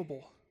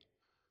capable.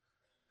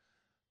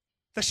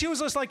 That she was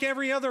just like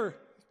every other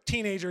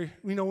teenager,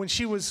 when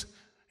she was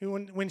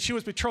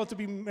betrothed to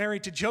be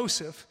married to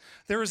Joseph.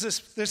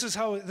 This is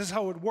how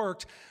it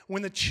worked.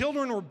 When the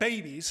children were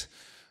babies,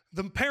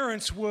 the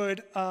parents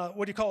would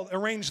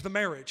arrange the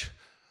marriage.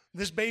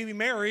 This baby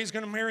Mary is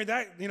going to marry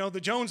that, the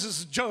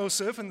Joneses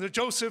Joseph, and the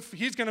Joseph,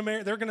 he's going to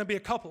marry, they're going to be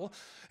a couple.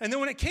 And then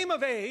when it came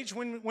of age,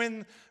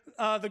 when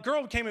the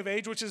girl came of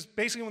age, which is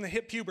basically when they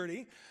hit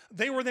puberty,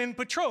 they were then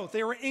betrothed.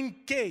 They were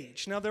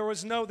engaged. Now they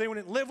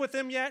wouldn't live with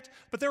them yet,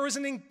 but there was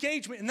an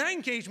engagement. And that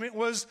engagement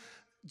was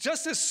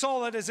just as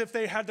solid as if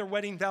they had their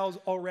wedding vows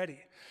already.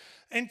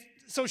 And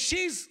so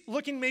she's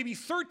looking maybe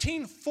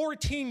 13,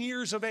 14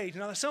 years of age.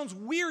 Now that sounds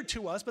weird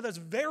to us, but that's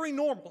very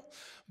normal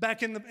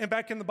back in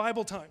the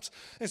Bible times.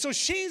 And so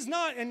she's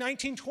not a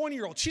 19,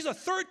 20-year-old. She's a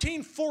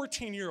 13,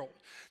 14-year-old.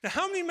 Now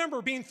how many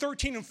remember being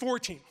 13 and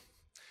 14?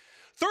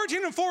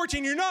 13 and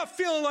 14, you're not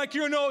feeling like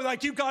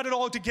like you got it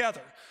all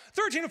together.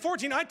 13 and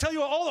 14, I tell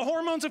you, all the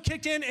hormones have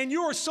kicked in, and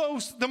you are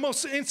the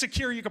most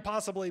insecure you could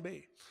possibly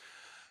be.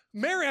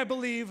 Mary, I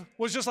believe,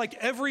 was just like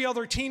every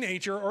other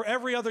teenager or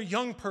every other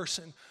young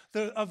person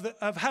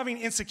of having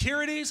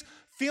insecurities,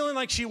 feeling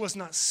like she was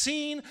not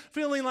seen,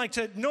 feeling like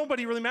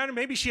nobody really mattered.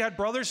 Maybe she had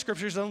brothers.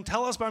 Scriptures don't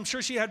tell us, but I'm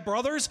sure she had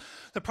brothers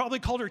that probably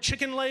called her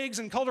chicken legs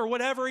and called her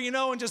whatever,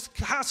 and just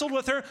hassled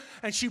with her.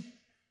 And she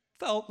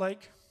felt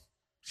like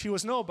she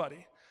was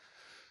nobody.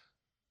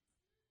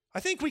 I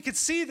think we could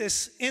see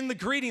this in the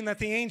greeting that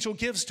the angel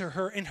gives to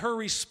her in her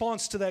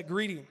response to that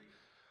greeting.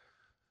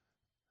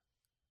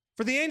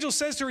 For the angel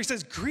says to her, he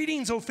says,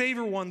 greetings, O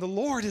favored one, the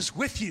Lord is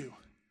with you.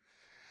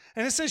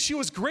 And it says she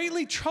was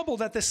greatly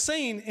troubled at this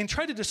saying and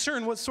tried to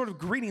discern what sort of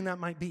greeting that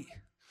might be.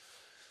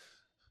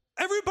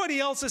 Everybody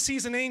else that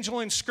sees an angel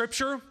in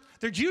Scripture,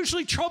 they're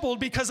usually troubled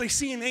because they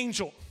see an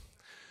angel.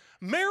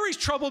 Mary's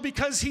troubled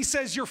because he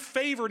says you're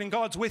favored and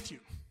God's with you.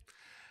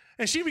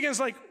 And she begins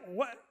like,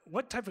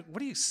 what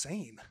are you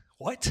saying?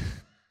 What?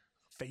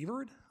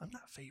 Favored? I'm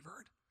not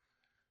favored.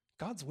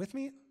 God's with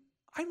me?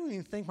 I don't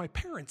even think my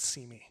parents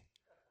see me.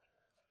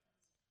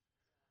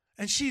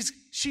 And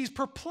she's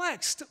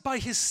perplexed by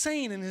his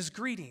saying and his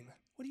greeting.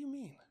 What do you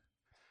mean?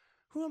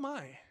 Who am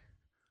I?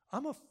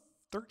 I'm a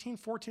 13,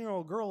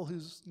 14-year-old girl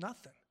who's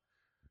nothing.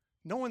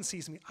 No one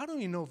sees me. I don't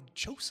even know if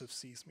Joseph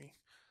sees me.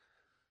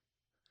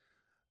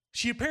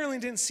 She apparently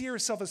didn't see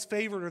herself as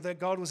favored or that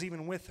God was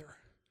even with her.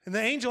 And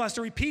the angel has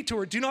to repeat to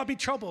her, do not be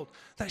troubled,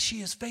 that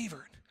she is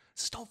favored.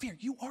 Says, don't fear,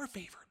 you are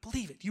favored.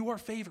 Believe it, you are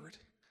favored.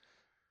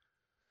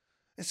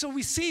 And so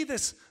we see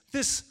this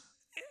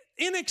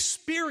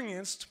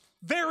inexperienced,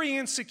 very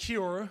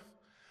insecure,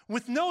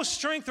 with no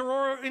strength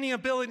or any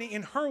ability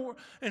in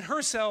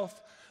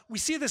herself. We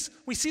see this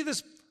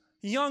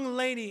young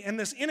lady and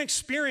this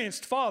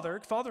inexperienced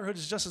father. Fatherhood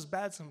is just as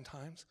bad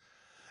sometimes.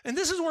 And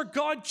this is where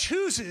God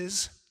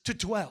chooses to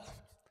dwell.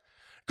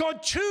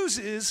 God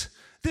chooses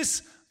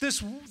this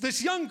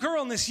young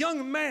girl and this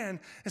young man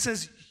and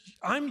says,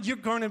 you're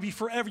going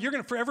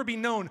to forever be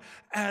known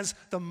as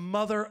the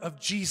mother of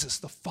Jesus,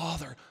 the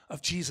father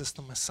of Jesus,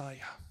 the Messiah.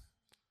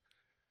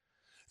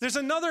 There's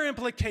another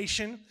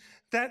implication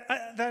that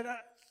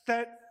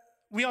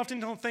we often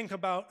don't think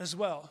about as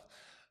well.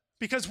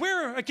 Because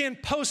we're, again,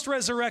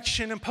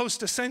 post-resurrection and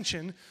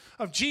post-ascension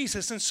of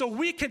Jesus, and so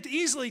we could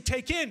easily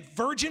take in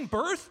virgin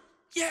birth.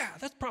 Yeah,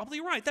 that's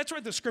probably right. That's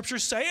right, the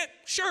scriptures say it.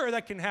 Sure,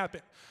 that can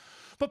happen.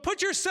 But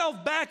put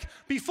yourself back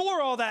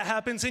before all that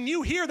happens, and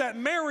you hear that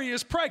Mary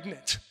is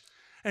pregnant,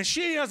 and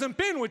she hasn't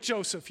been with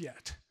Joseph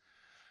yet.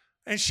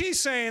 And she's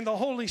saying the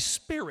Holy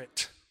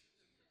Spirit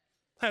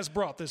has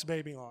brought this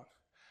baby on.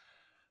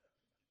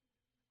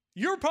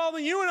 You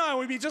and I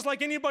would be just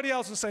like anybody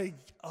else and say,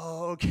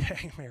 oh,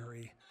 okay,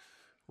 Mary,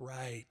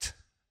 right,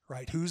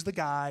 who's the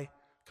guy?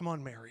 Come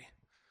on, Mary.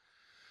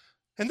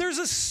 And there's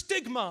a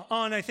stigma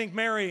on, I think,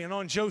 Mary and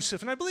on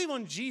Joseph, and I believe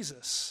on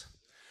Jesus.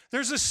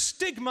 There's a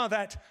stigma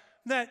that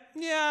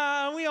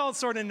yeah, we all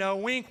sort of know,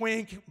 wink,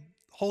 wink,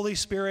 Holy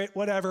Spirit,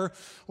 whatever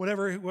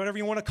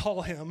you want to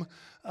call him,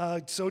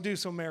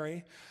 so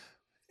Mary.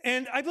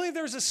 And I believe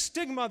there's a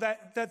stigma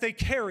that they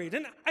carried.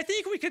 And I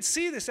think we could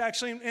see this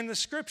actually in the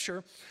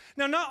scripture.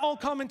 Now, not all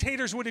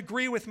commentators would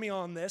agree with me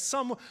on this.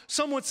 Some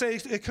would say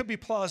it could be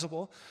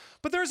plausible.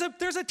 But there's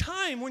a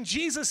time when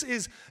Jesus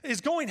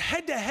is going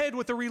head to head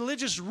with the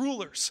religious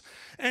rulers.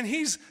 And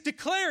he's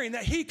declaring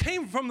that he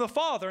came from the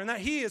Father and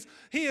that he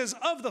is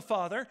of the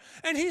Father.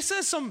 And he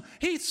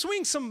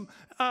swings some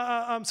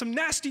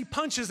nasty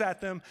punches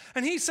at them.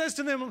 And he says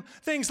to them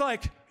things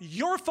like,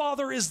 your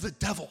father is the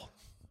devil.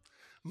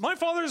 My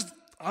father's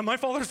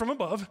from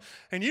above,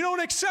 and you don't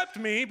accept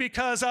me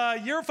because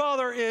your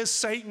father is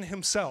Satan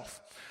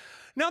himself.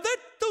 Now,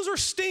 those are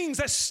stings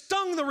that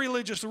stung the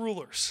religious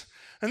rulers.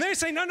 And they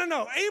say,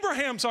 no,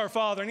 Abraham's our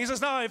father. And he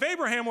says, no, if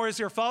Abraham was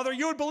your father,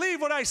 you would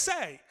believe what I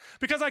say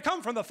because I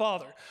come from the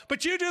Father.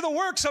 But you do the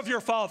works of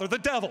your father, the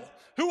devil,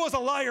 who was a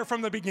liar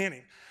from the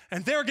beginning.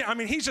 And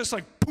he's just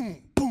like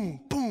boom, boom,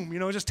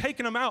 boom, just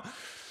taking them out.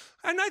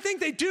 And I think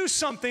they do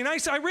something.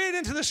 I read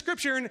into the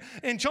scripture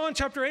in John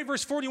chapter 8,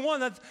 verse 41,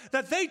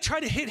 that they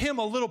try to hit him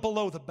a little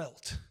below the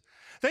belt.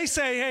 They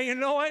say, hey, you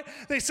know what?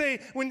 They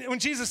say, when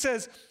Jesus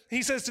says,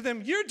 he says to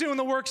them, you're doing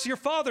the works your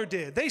father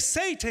did. They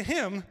say to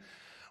him,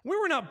 we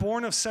were not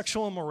born of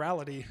sexual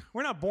immorality.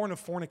 We're not born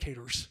of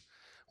fornicators.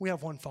 We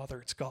have one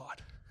Father, it's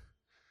God.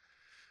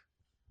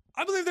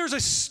 I believe there's a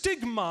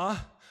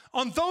stigma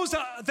on those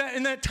that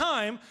in that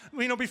time,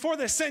 before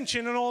the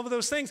ascension and all of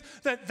those things,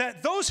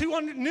 that those who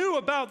knew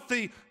about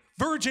the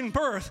virgin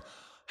birth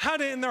had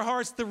it in their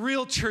hearts the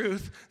real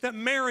truth that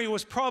Mary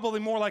was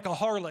probably more like a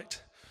harlot,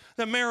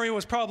 that Mary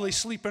was probably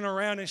sleeping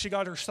around and she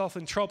got herself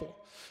in trouble,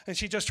 and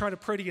she just tried to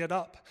pretty it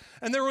up.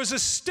 And there was a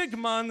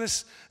stigma on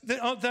this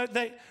that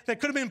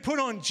could have been put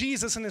on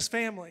Jesus and his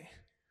family.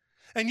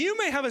 And you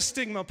may have a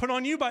stigma put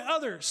on you by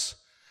others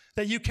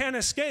that you can't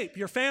escape,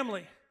 your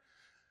family,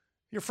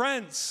 your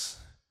friends.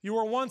 You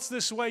were once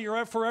this way,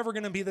 you're forever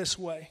going to be this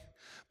way.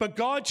 But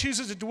God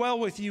chooses to dwell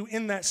with you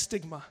in that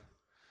stigma.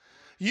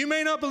 You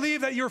may not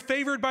believe that you're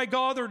favored by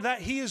God or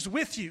that he is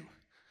with you.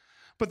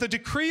 But the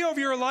decree over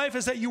your life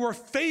is that you are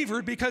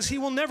favored because he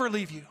will never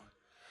leave you.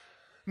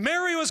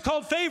 Mary was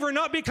called favor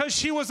not because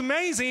she was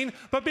amazing,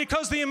 but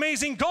because the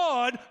amazing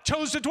God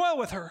chose to dwell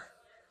with her.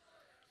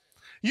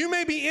 You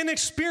may be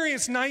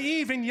inexperienced,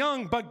 naive, and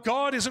young, but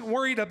God isn't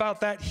worried about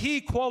that.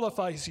 He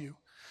qualifies you.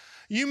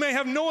 You may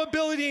have no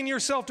ability in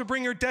yourself to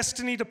bring your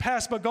destiny to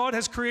pass, but God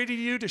has created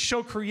you to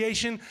show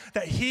creation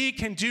that he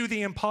can do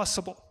the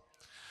impossible.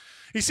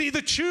 You see,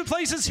 the true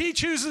places he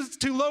chooses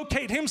to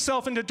locate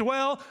himself and to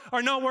dwell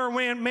are not where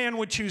man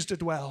would choose to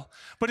dwell,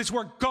 but it's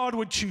where God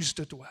would choose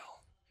to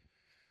dwell.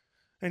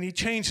 And he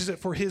changes it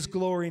for his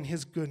glory and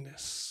his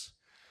goodness.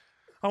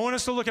 I want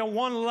us to look at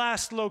one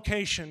last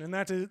location, and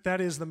that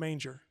is the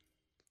manger.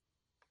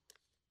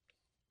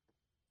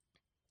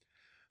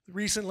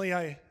 Recently,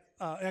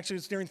 actually,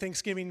 it's during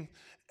Thanksgiving,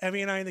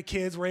 Evie and I and the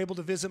kids were able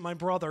to visit my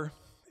brother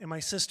and my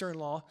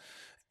sister-in-law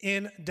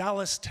in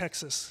Dallas,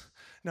 Texas.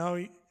 Now,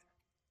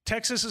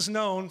 Texas is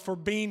known for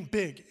being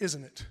big,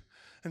 isn't it?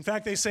 In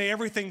fact, they say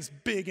everything's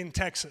big in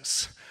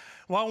Texas.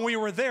 While we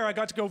were there, I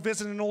got to go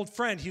visit an old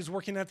friend. He was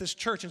working at this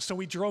church, and so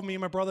me and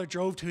my brother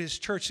drove to his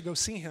church to go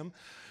see him.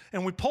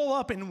 And we pull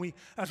up, and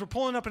as we're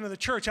pulling up into the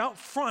church, out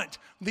front,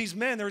 these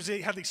men, they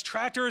had these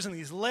tractors and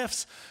these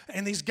lifts,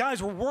 and these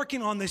guys were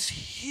working on this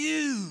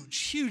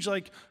huge,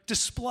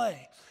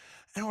 display.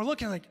 And we're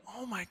looking like,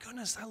 oh my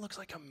goodness, that looks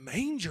like a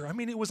manger. I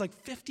mean, it was like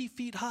 50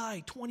 feet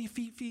high, 20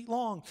 feet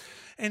long.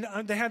 And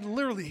they had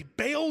literally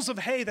bales of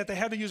hay that they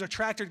had to use a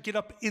tractor to get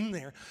up in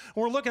there.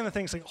 And we're looking at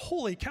things like,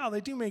 holy cow,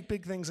 they do make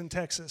big things in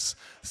Texas.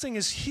 This thing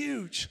is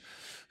huge.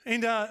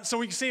 And so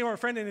we can see our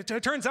friend, and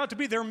it turns out to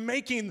be they're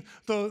making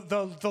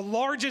the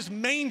largest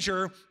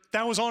manger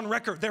that was on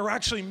record. They were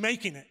actually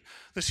making it,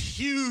 this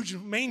huge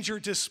manger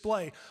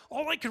display.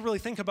 All I could really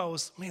think about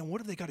was, man, what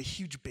if they got a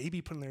huge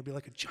baby put in there? It'd be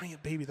like a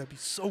giant baby. That'd be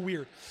so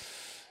weird.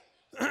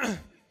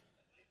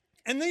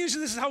 And then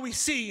usually this is how we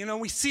see,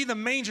 we see the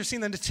manger scene,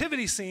 the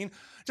nativity scene.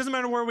 It doesn't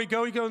matter where we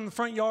go. You go in the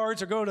front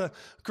yards or go to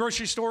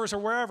grocery stores or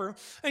wherever.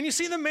 And you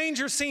see the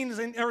manger scenes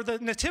or the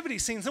nativity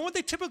scenes. And what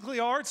they typically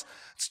are, it's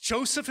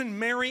Joseph and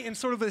Mary in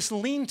sort of this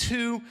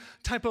lean-to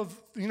type of,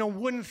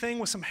 wooden thing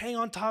with some hay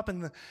on top.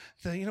 And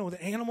the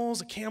animals,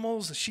 the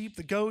camels, the sheep,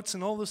 the goats,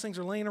 and all those things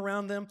are laying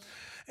around them.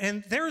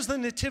 And there's the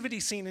nativity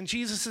scene. And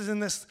Jesus is in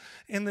this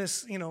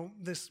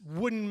this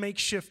wooden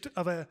makeshift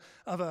of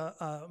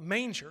a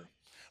manger.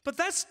 But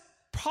that's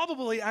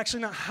probably actually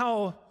not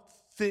how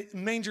the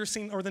manger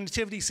scene or the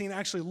nativity scene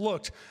actually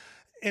looked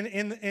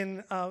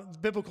in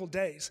biblical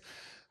days.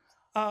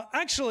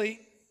 Actually,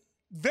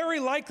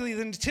 very likely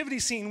the nativity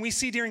scene we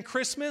see during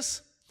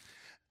Christmas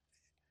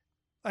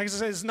like I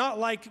said, it's not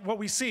like what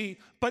we see,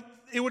 but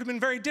it would have been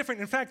very different.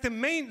 In fact, the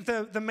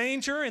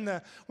manger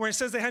and where it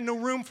says they had no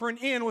room for an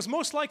inn was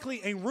most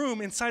likely a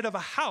room inside of a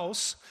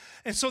house,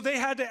 and so they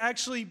had to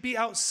actually be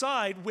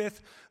outside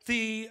with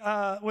the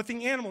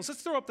animals.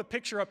 Let's throw up the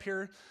picture up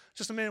here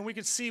just a minute. We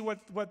could see what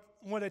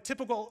a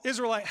typical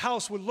Israelite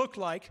house would look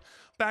like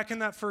back in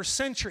that first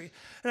century.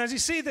 And as you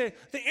see, the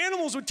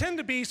animals would tend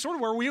to be sort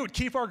of where we would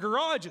keep our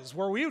garages,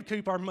 where we would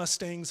keep our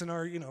Mustangs and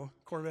our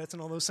Corvettes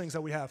and all those things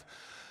that we have.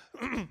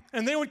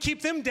 And they would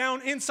keep them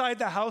down inside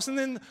the house, and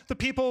then the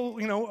people,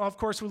 of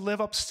course, would live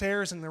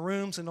upstairs in their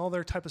rooms, and all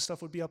their type of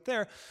stuff would be up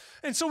there.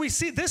 And so we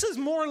see this is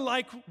more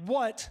like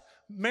what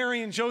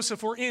Mary and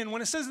Joseph were in.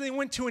 When it says they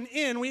went to an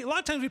inn, a lot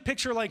of times we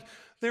picture like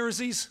there was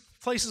these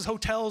places,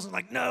 hotels, and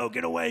like, no,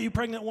 get away, you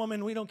pregnant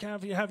woman, we don't care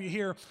if you have you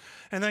here,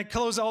 and then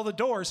close all the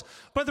doors.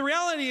 But the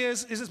reality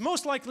is it's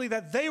most likely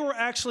that they were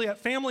actually at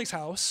family's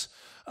house,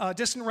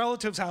 distant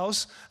relative's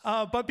house,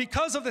 but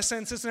because of the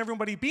census and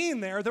everybody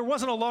being there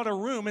wasn't a lot of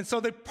room, and so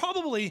they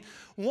probably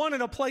wanted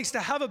a place to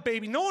have a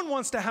baby. No one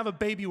wants to have a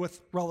baby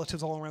with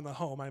relatives all around the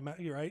home,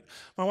 you're right?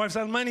 My wife's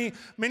had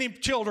many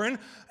children,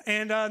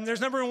 and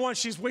there's never been one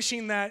she's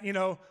wishing that,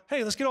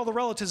 hey, let's get all the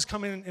relatives to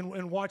come in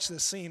and watch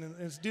this scene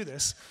and do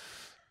this.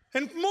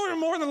 And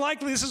more than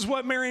likely, this is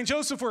what Mary and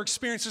Joseph were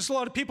experiencing. There's a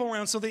lot of people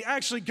around, so they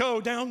actually go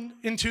down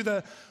into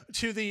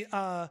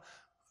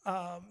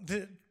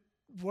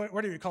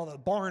what do you call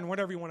it, barn,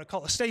 whatever you want to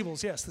call it,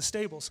 stables, yes, the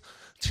stables,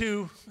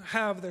 to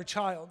have their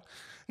child.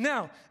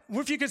 Now,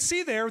 if you could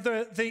see there,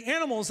 the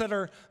animals that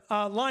are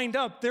lined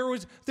up, there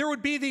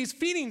would be these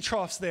feeding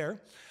troughs there,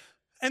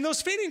 and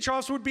those feeding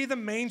troughs would be the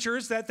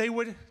mangers that they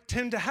would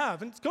tend to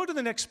have. And go to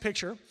the next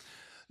picture.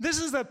 This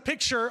is a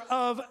picture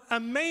of a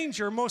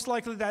manger, most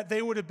likely that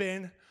they would have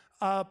been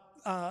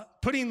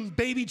putting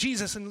baby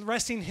Jesus and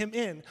resting him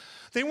in.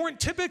 They weren't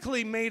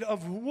typically made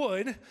of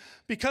wood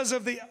because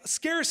of the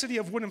scarcity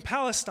of wood in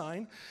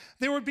Palestine.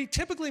 They would be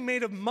typically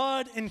made of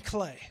mud and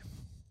clay.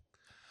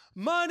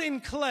 Mud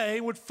and clay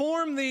would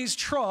form these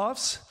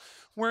troughs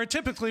where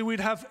typically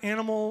we'd have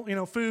animal,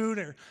 food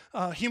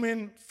or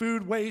human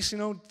food waste,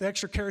 the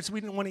extra carrots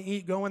we didn't want to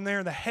eat go in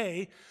there, the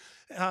hay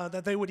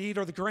that they would eat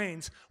or the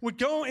grains would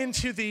go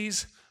into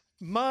these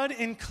mud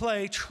and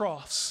clay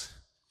troughs.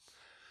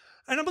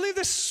 And I believe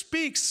this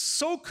speaks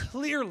so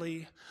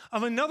clearly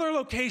of another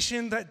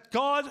location that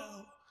God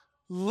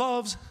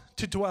loves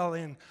to dwell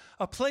in,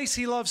 a place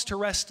he loves to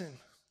rest in.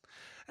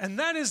 And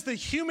that is the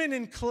human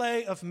and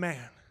clay of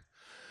man.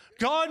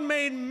 God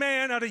made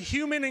man out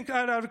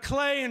of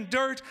clay and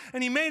dirt,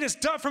 and he made us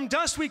from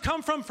dust we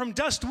come from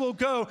dust we'll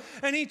go.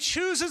 And he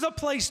chooses a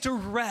place to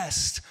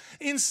rest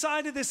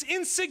inside of this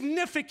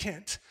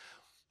insignificant,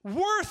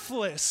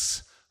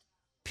 worthless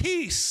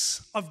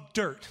piece of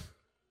dirt.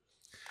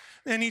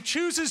 And he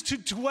chooses to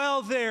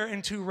dwell there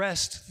and to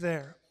rest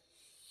there.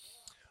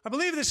 I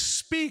believe this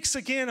speaks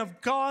again of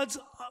God's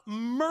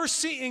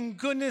mercy and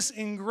goodness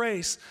and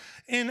grace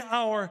in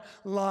our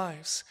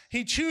lives.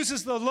 He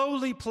chooses the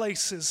lowly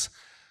places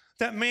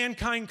that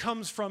mankind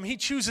comes from. He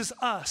chooses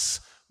us,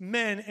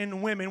 men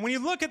and women. When you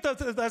look at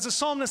as the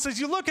psalmist says,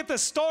 you look at the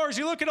stars,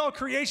 you look at all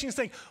creation, you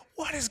think,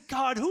 what is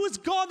God? Who is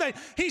God that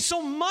he's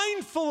so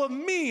mindful of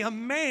me, a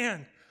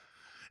man?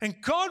 And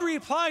God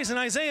replies in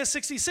Isaiah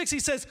 66, he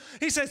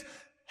says,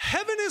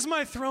 heaven is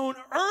my throne,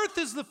 earth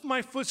is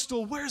my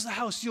footstool. Where's the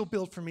house you'll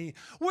build for me?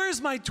 Where's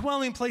my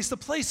dwelling place, the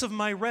place of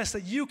my rest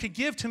that you could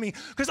give to me?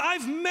 Because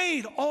I've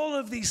made all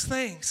of these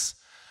things.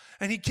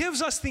 And he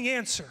gives us the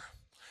answer.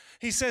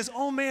 He says,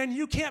 oh man,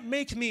 you can't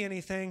make me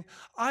anything.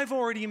 I've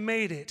already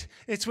made it.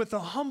 It's with the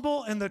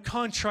humble and the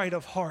contrite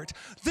of heart.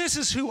 This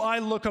is who I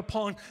look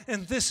upon,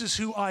 and this is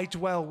who I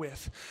dwell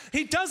with.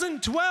 He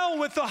doesn't dwell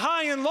with the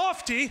high and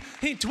lofty.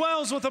 He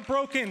dwells with the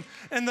broken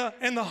and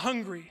the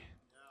hungry.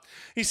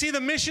 You see, the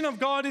mission of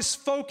God is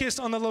focused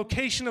on the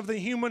location of the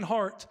human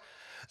heart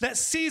that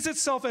sees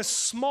itself as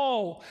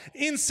small,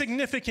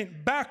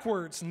 insignificant,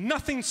 backwards,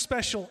 nothing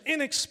special,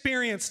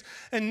 inexperienced,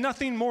 and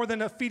nothing more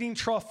than a feeding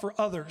trough for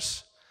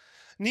others.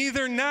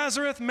 Neither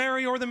Nazareth,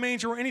 Mary, or the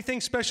manger were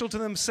anything special to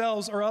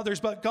themselves or others,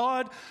 but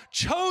God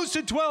chose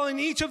to dwell in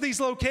each of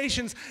these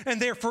locations,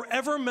 and they're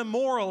forever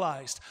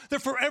memorialized. They're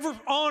forever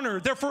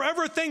honored. They're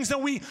forever things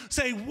that we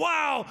say,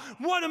 wow,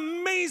 what an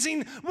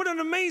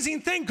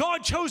amazing thing.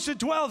 God chose to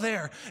dwell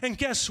there. And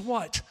guess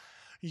what?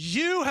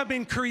 You have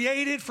been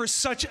created for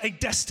such a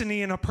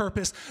destiny and a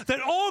purpose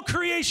that all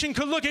creation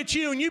could look at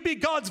you and you be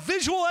God's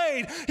visual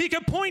aid. He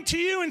could point to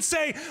you and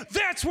say,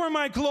 that's where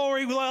my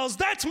glory dwells.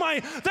 That's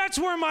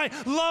where my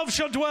love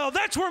shall dwell.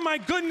 That's where my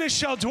goodness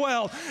shall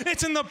dwell.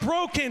 It's in the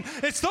broken.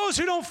 It's those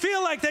who don't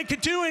feel like they could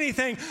do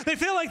anything. They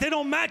feel like they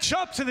don't match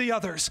up to the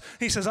others.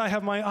 He says, I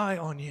have my eye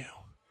on you.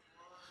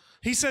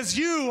 He says,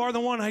 you are the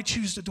one I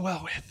choose to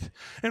dwell with.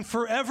 And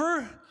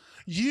forever,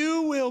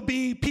 you will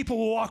be, people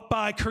will walk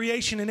by,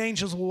 creation and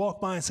angels will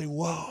walk by and say,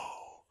 whoa,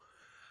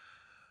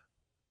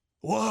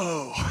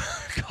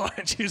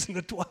 God choosing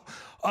to dwell.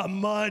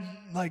 Mud,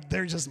 like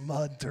they're just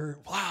mud, dirt.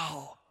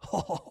 Wow.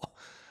 Oh,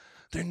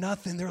 they're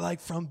nothing. They're like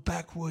from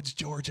backwoods,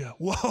 Georgia.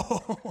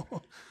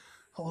 Whoa.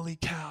 Holy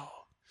cow.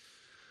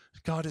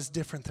 God is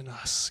different than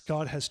us.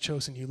 God has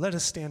chosen you. Let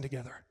us stand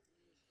together.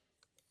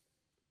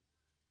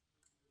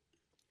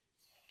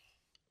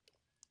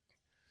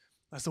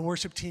 As the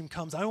worship team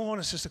comes, I want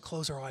us just to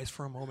close our eyes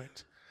for a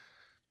moment.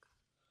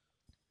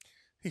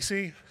 You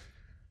see,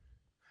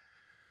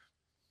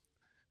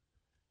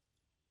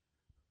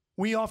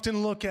 we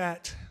often look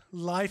at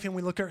life and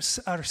we look at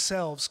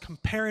ourselves,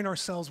 comparing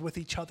ourselves with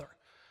each other,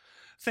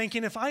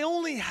 thinking if I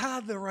only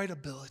had the right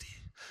ability,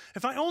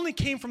 if I only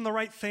came from the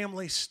right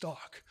family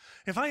stock,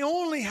 if I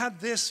only had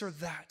this or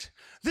that,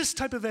 this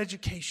type of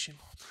education,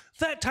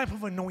 that type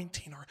of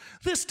anointing, or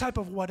this type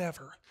of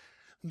whatever,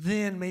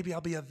 then maybe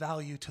I'll be of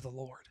value to the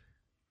Lord.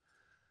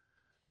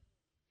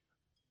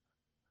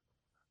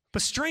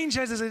 But strange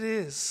as it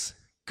is,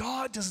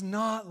 God does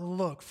not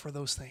look for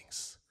those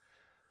things.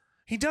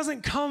 He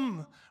doesn't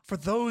come for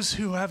those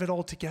who have it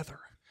all together.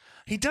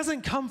 He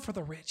doesn't come for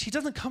the rich. He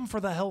doesn't come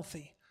for the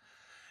healthy.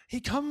 He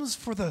comes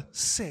for the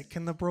sick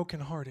and the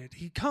brokenhearted.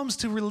 He comes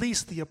to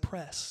release the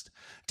oppressed,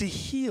 to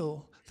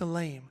heal the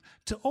lame,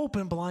 to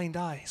open blind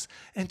eyes,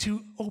 and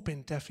to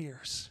open deaf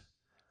ears.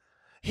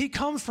 He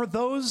comes for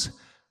those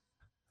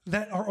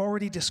that are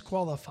already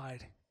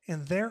disqualified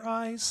in their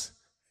eyes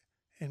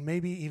and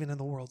maybe even in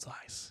the world's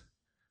eyes.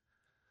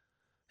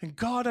 And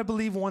God, I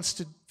believe, wants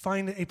to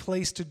find a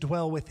place to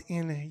dwell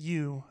within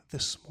you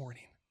this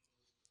morning.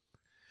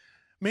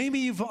 Maybe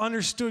you've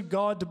understood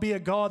God to be a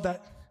God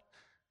that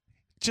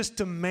just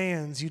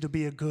demands you to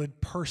be a good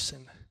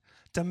person,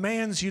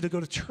 demands you to go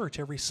to church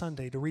every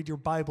Sunday, to read your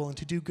Bible and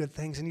to do good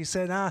things. And you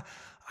said,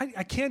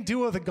 I can't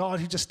deal with a God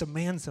who just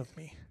demands of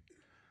me.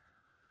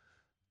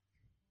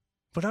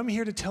 But I'm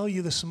here to tell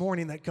you this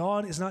morning that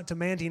God is not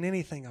demanding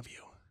anything of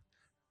you.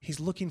 He's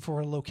looking for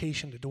a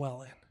location to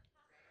dwell in.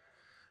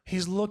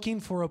 He's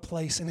looking for a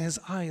place, and his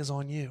eye is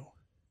on you.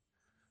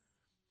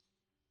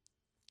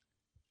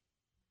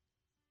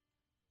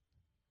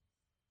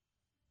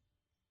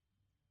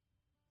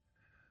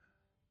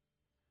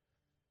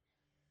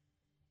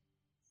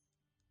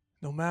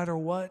 No matter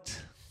what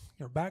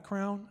your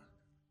background,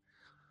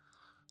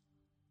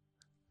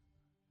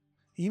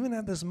 even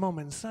at this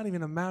moment, it's not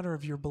even a matter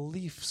of your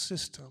belief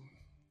system,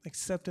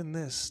 except in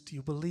this. Do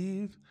you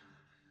believe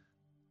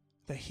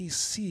that he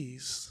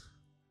sees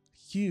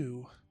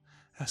you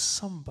as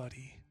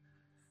somebody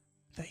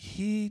that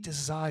he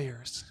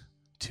desires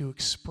to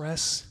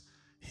express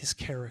his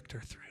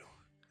character through,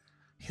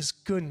 his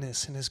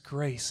goodness and his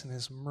grace and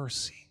his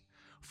mercy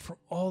for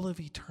all of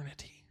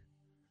eternity?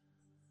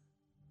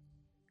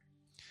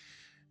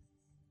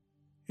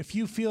 If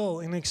you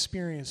feel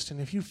inexperienced and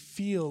if you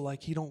feel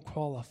like you don't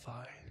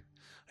qualify,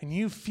 and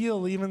you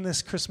feel even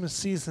this Christmas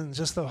season,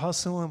 just the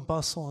hustle and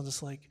bustle and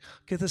just like,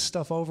 get this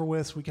stuff over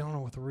with so we get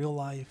on with real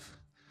life,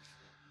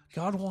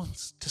 God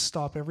wants to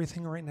stop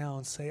everything right now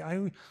and say,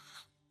 I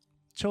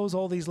chose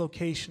all these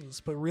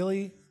locations, but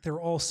really they're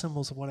all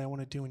symbols of what I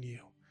want to do in you.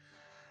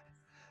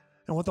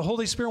 And what the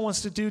Holy Spirit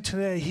wants to do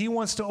today, he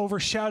wants to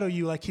overshadow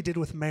you like he did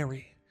with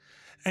Mary.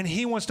 And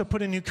he wants to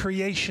put a new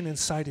creation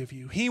inside of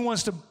you. He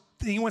wants to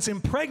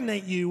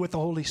impregnate you with the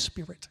Holy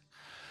Spirit.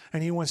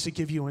 And he wants to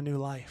give you a new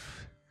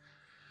life.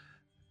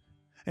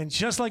 And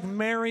just like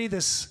Mary,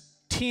 this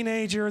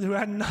teenager who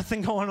had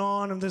nothing going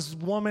on, and this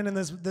woman and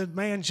the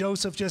man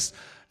Joseph,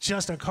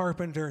 just a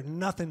carpenter,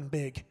 nothing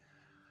big,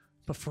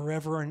 but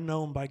forever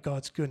known by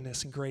God's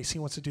goodness and grace. He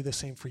wants to do the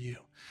same for you.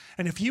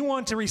 And if you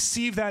want to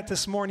receive that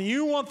this morning,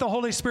 you want the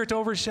Holy Spirit to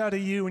overshadow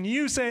you, and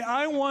you say,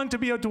 I want to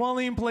be a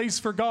dwelling place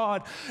for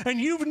God, and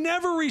you've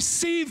never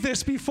received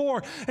this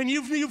before, and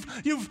you've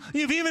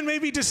even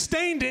maybe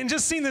disdained it and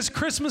just seen this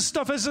Christmas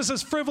stuff as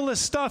this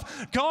frivolous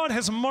stuff, God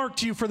has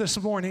marked you for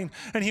this morning,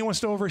 and he wants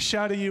to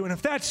overshadow you. And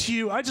if that's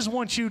you, I just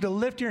want you to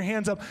lift your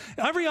hands up.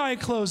 Every eye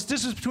closed.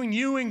 This is between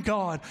you and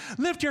God.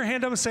 Lift your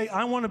hand up and say,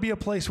 I want to be a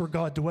place where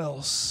God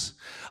dwells.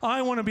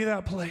 I want to be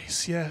that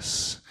place.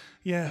 Yes,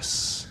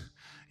 yes,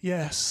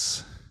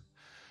 yes,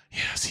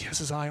 yes. He has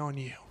his eye on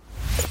you.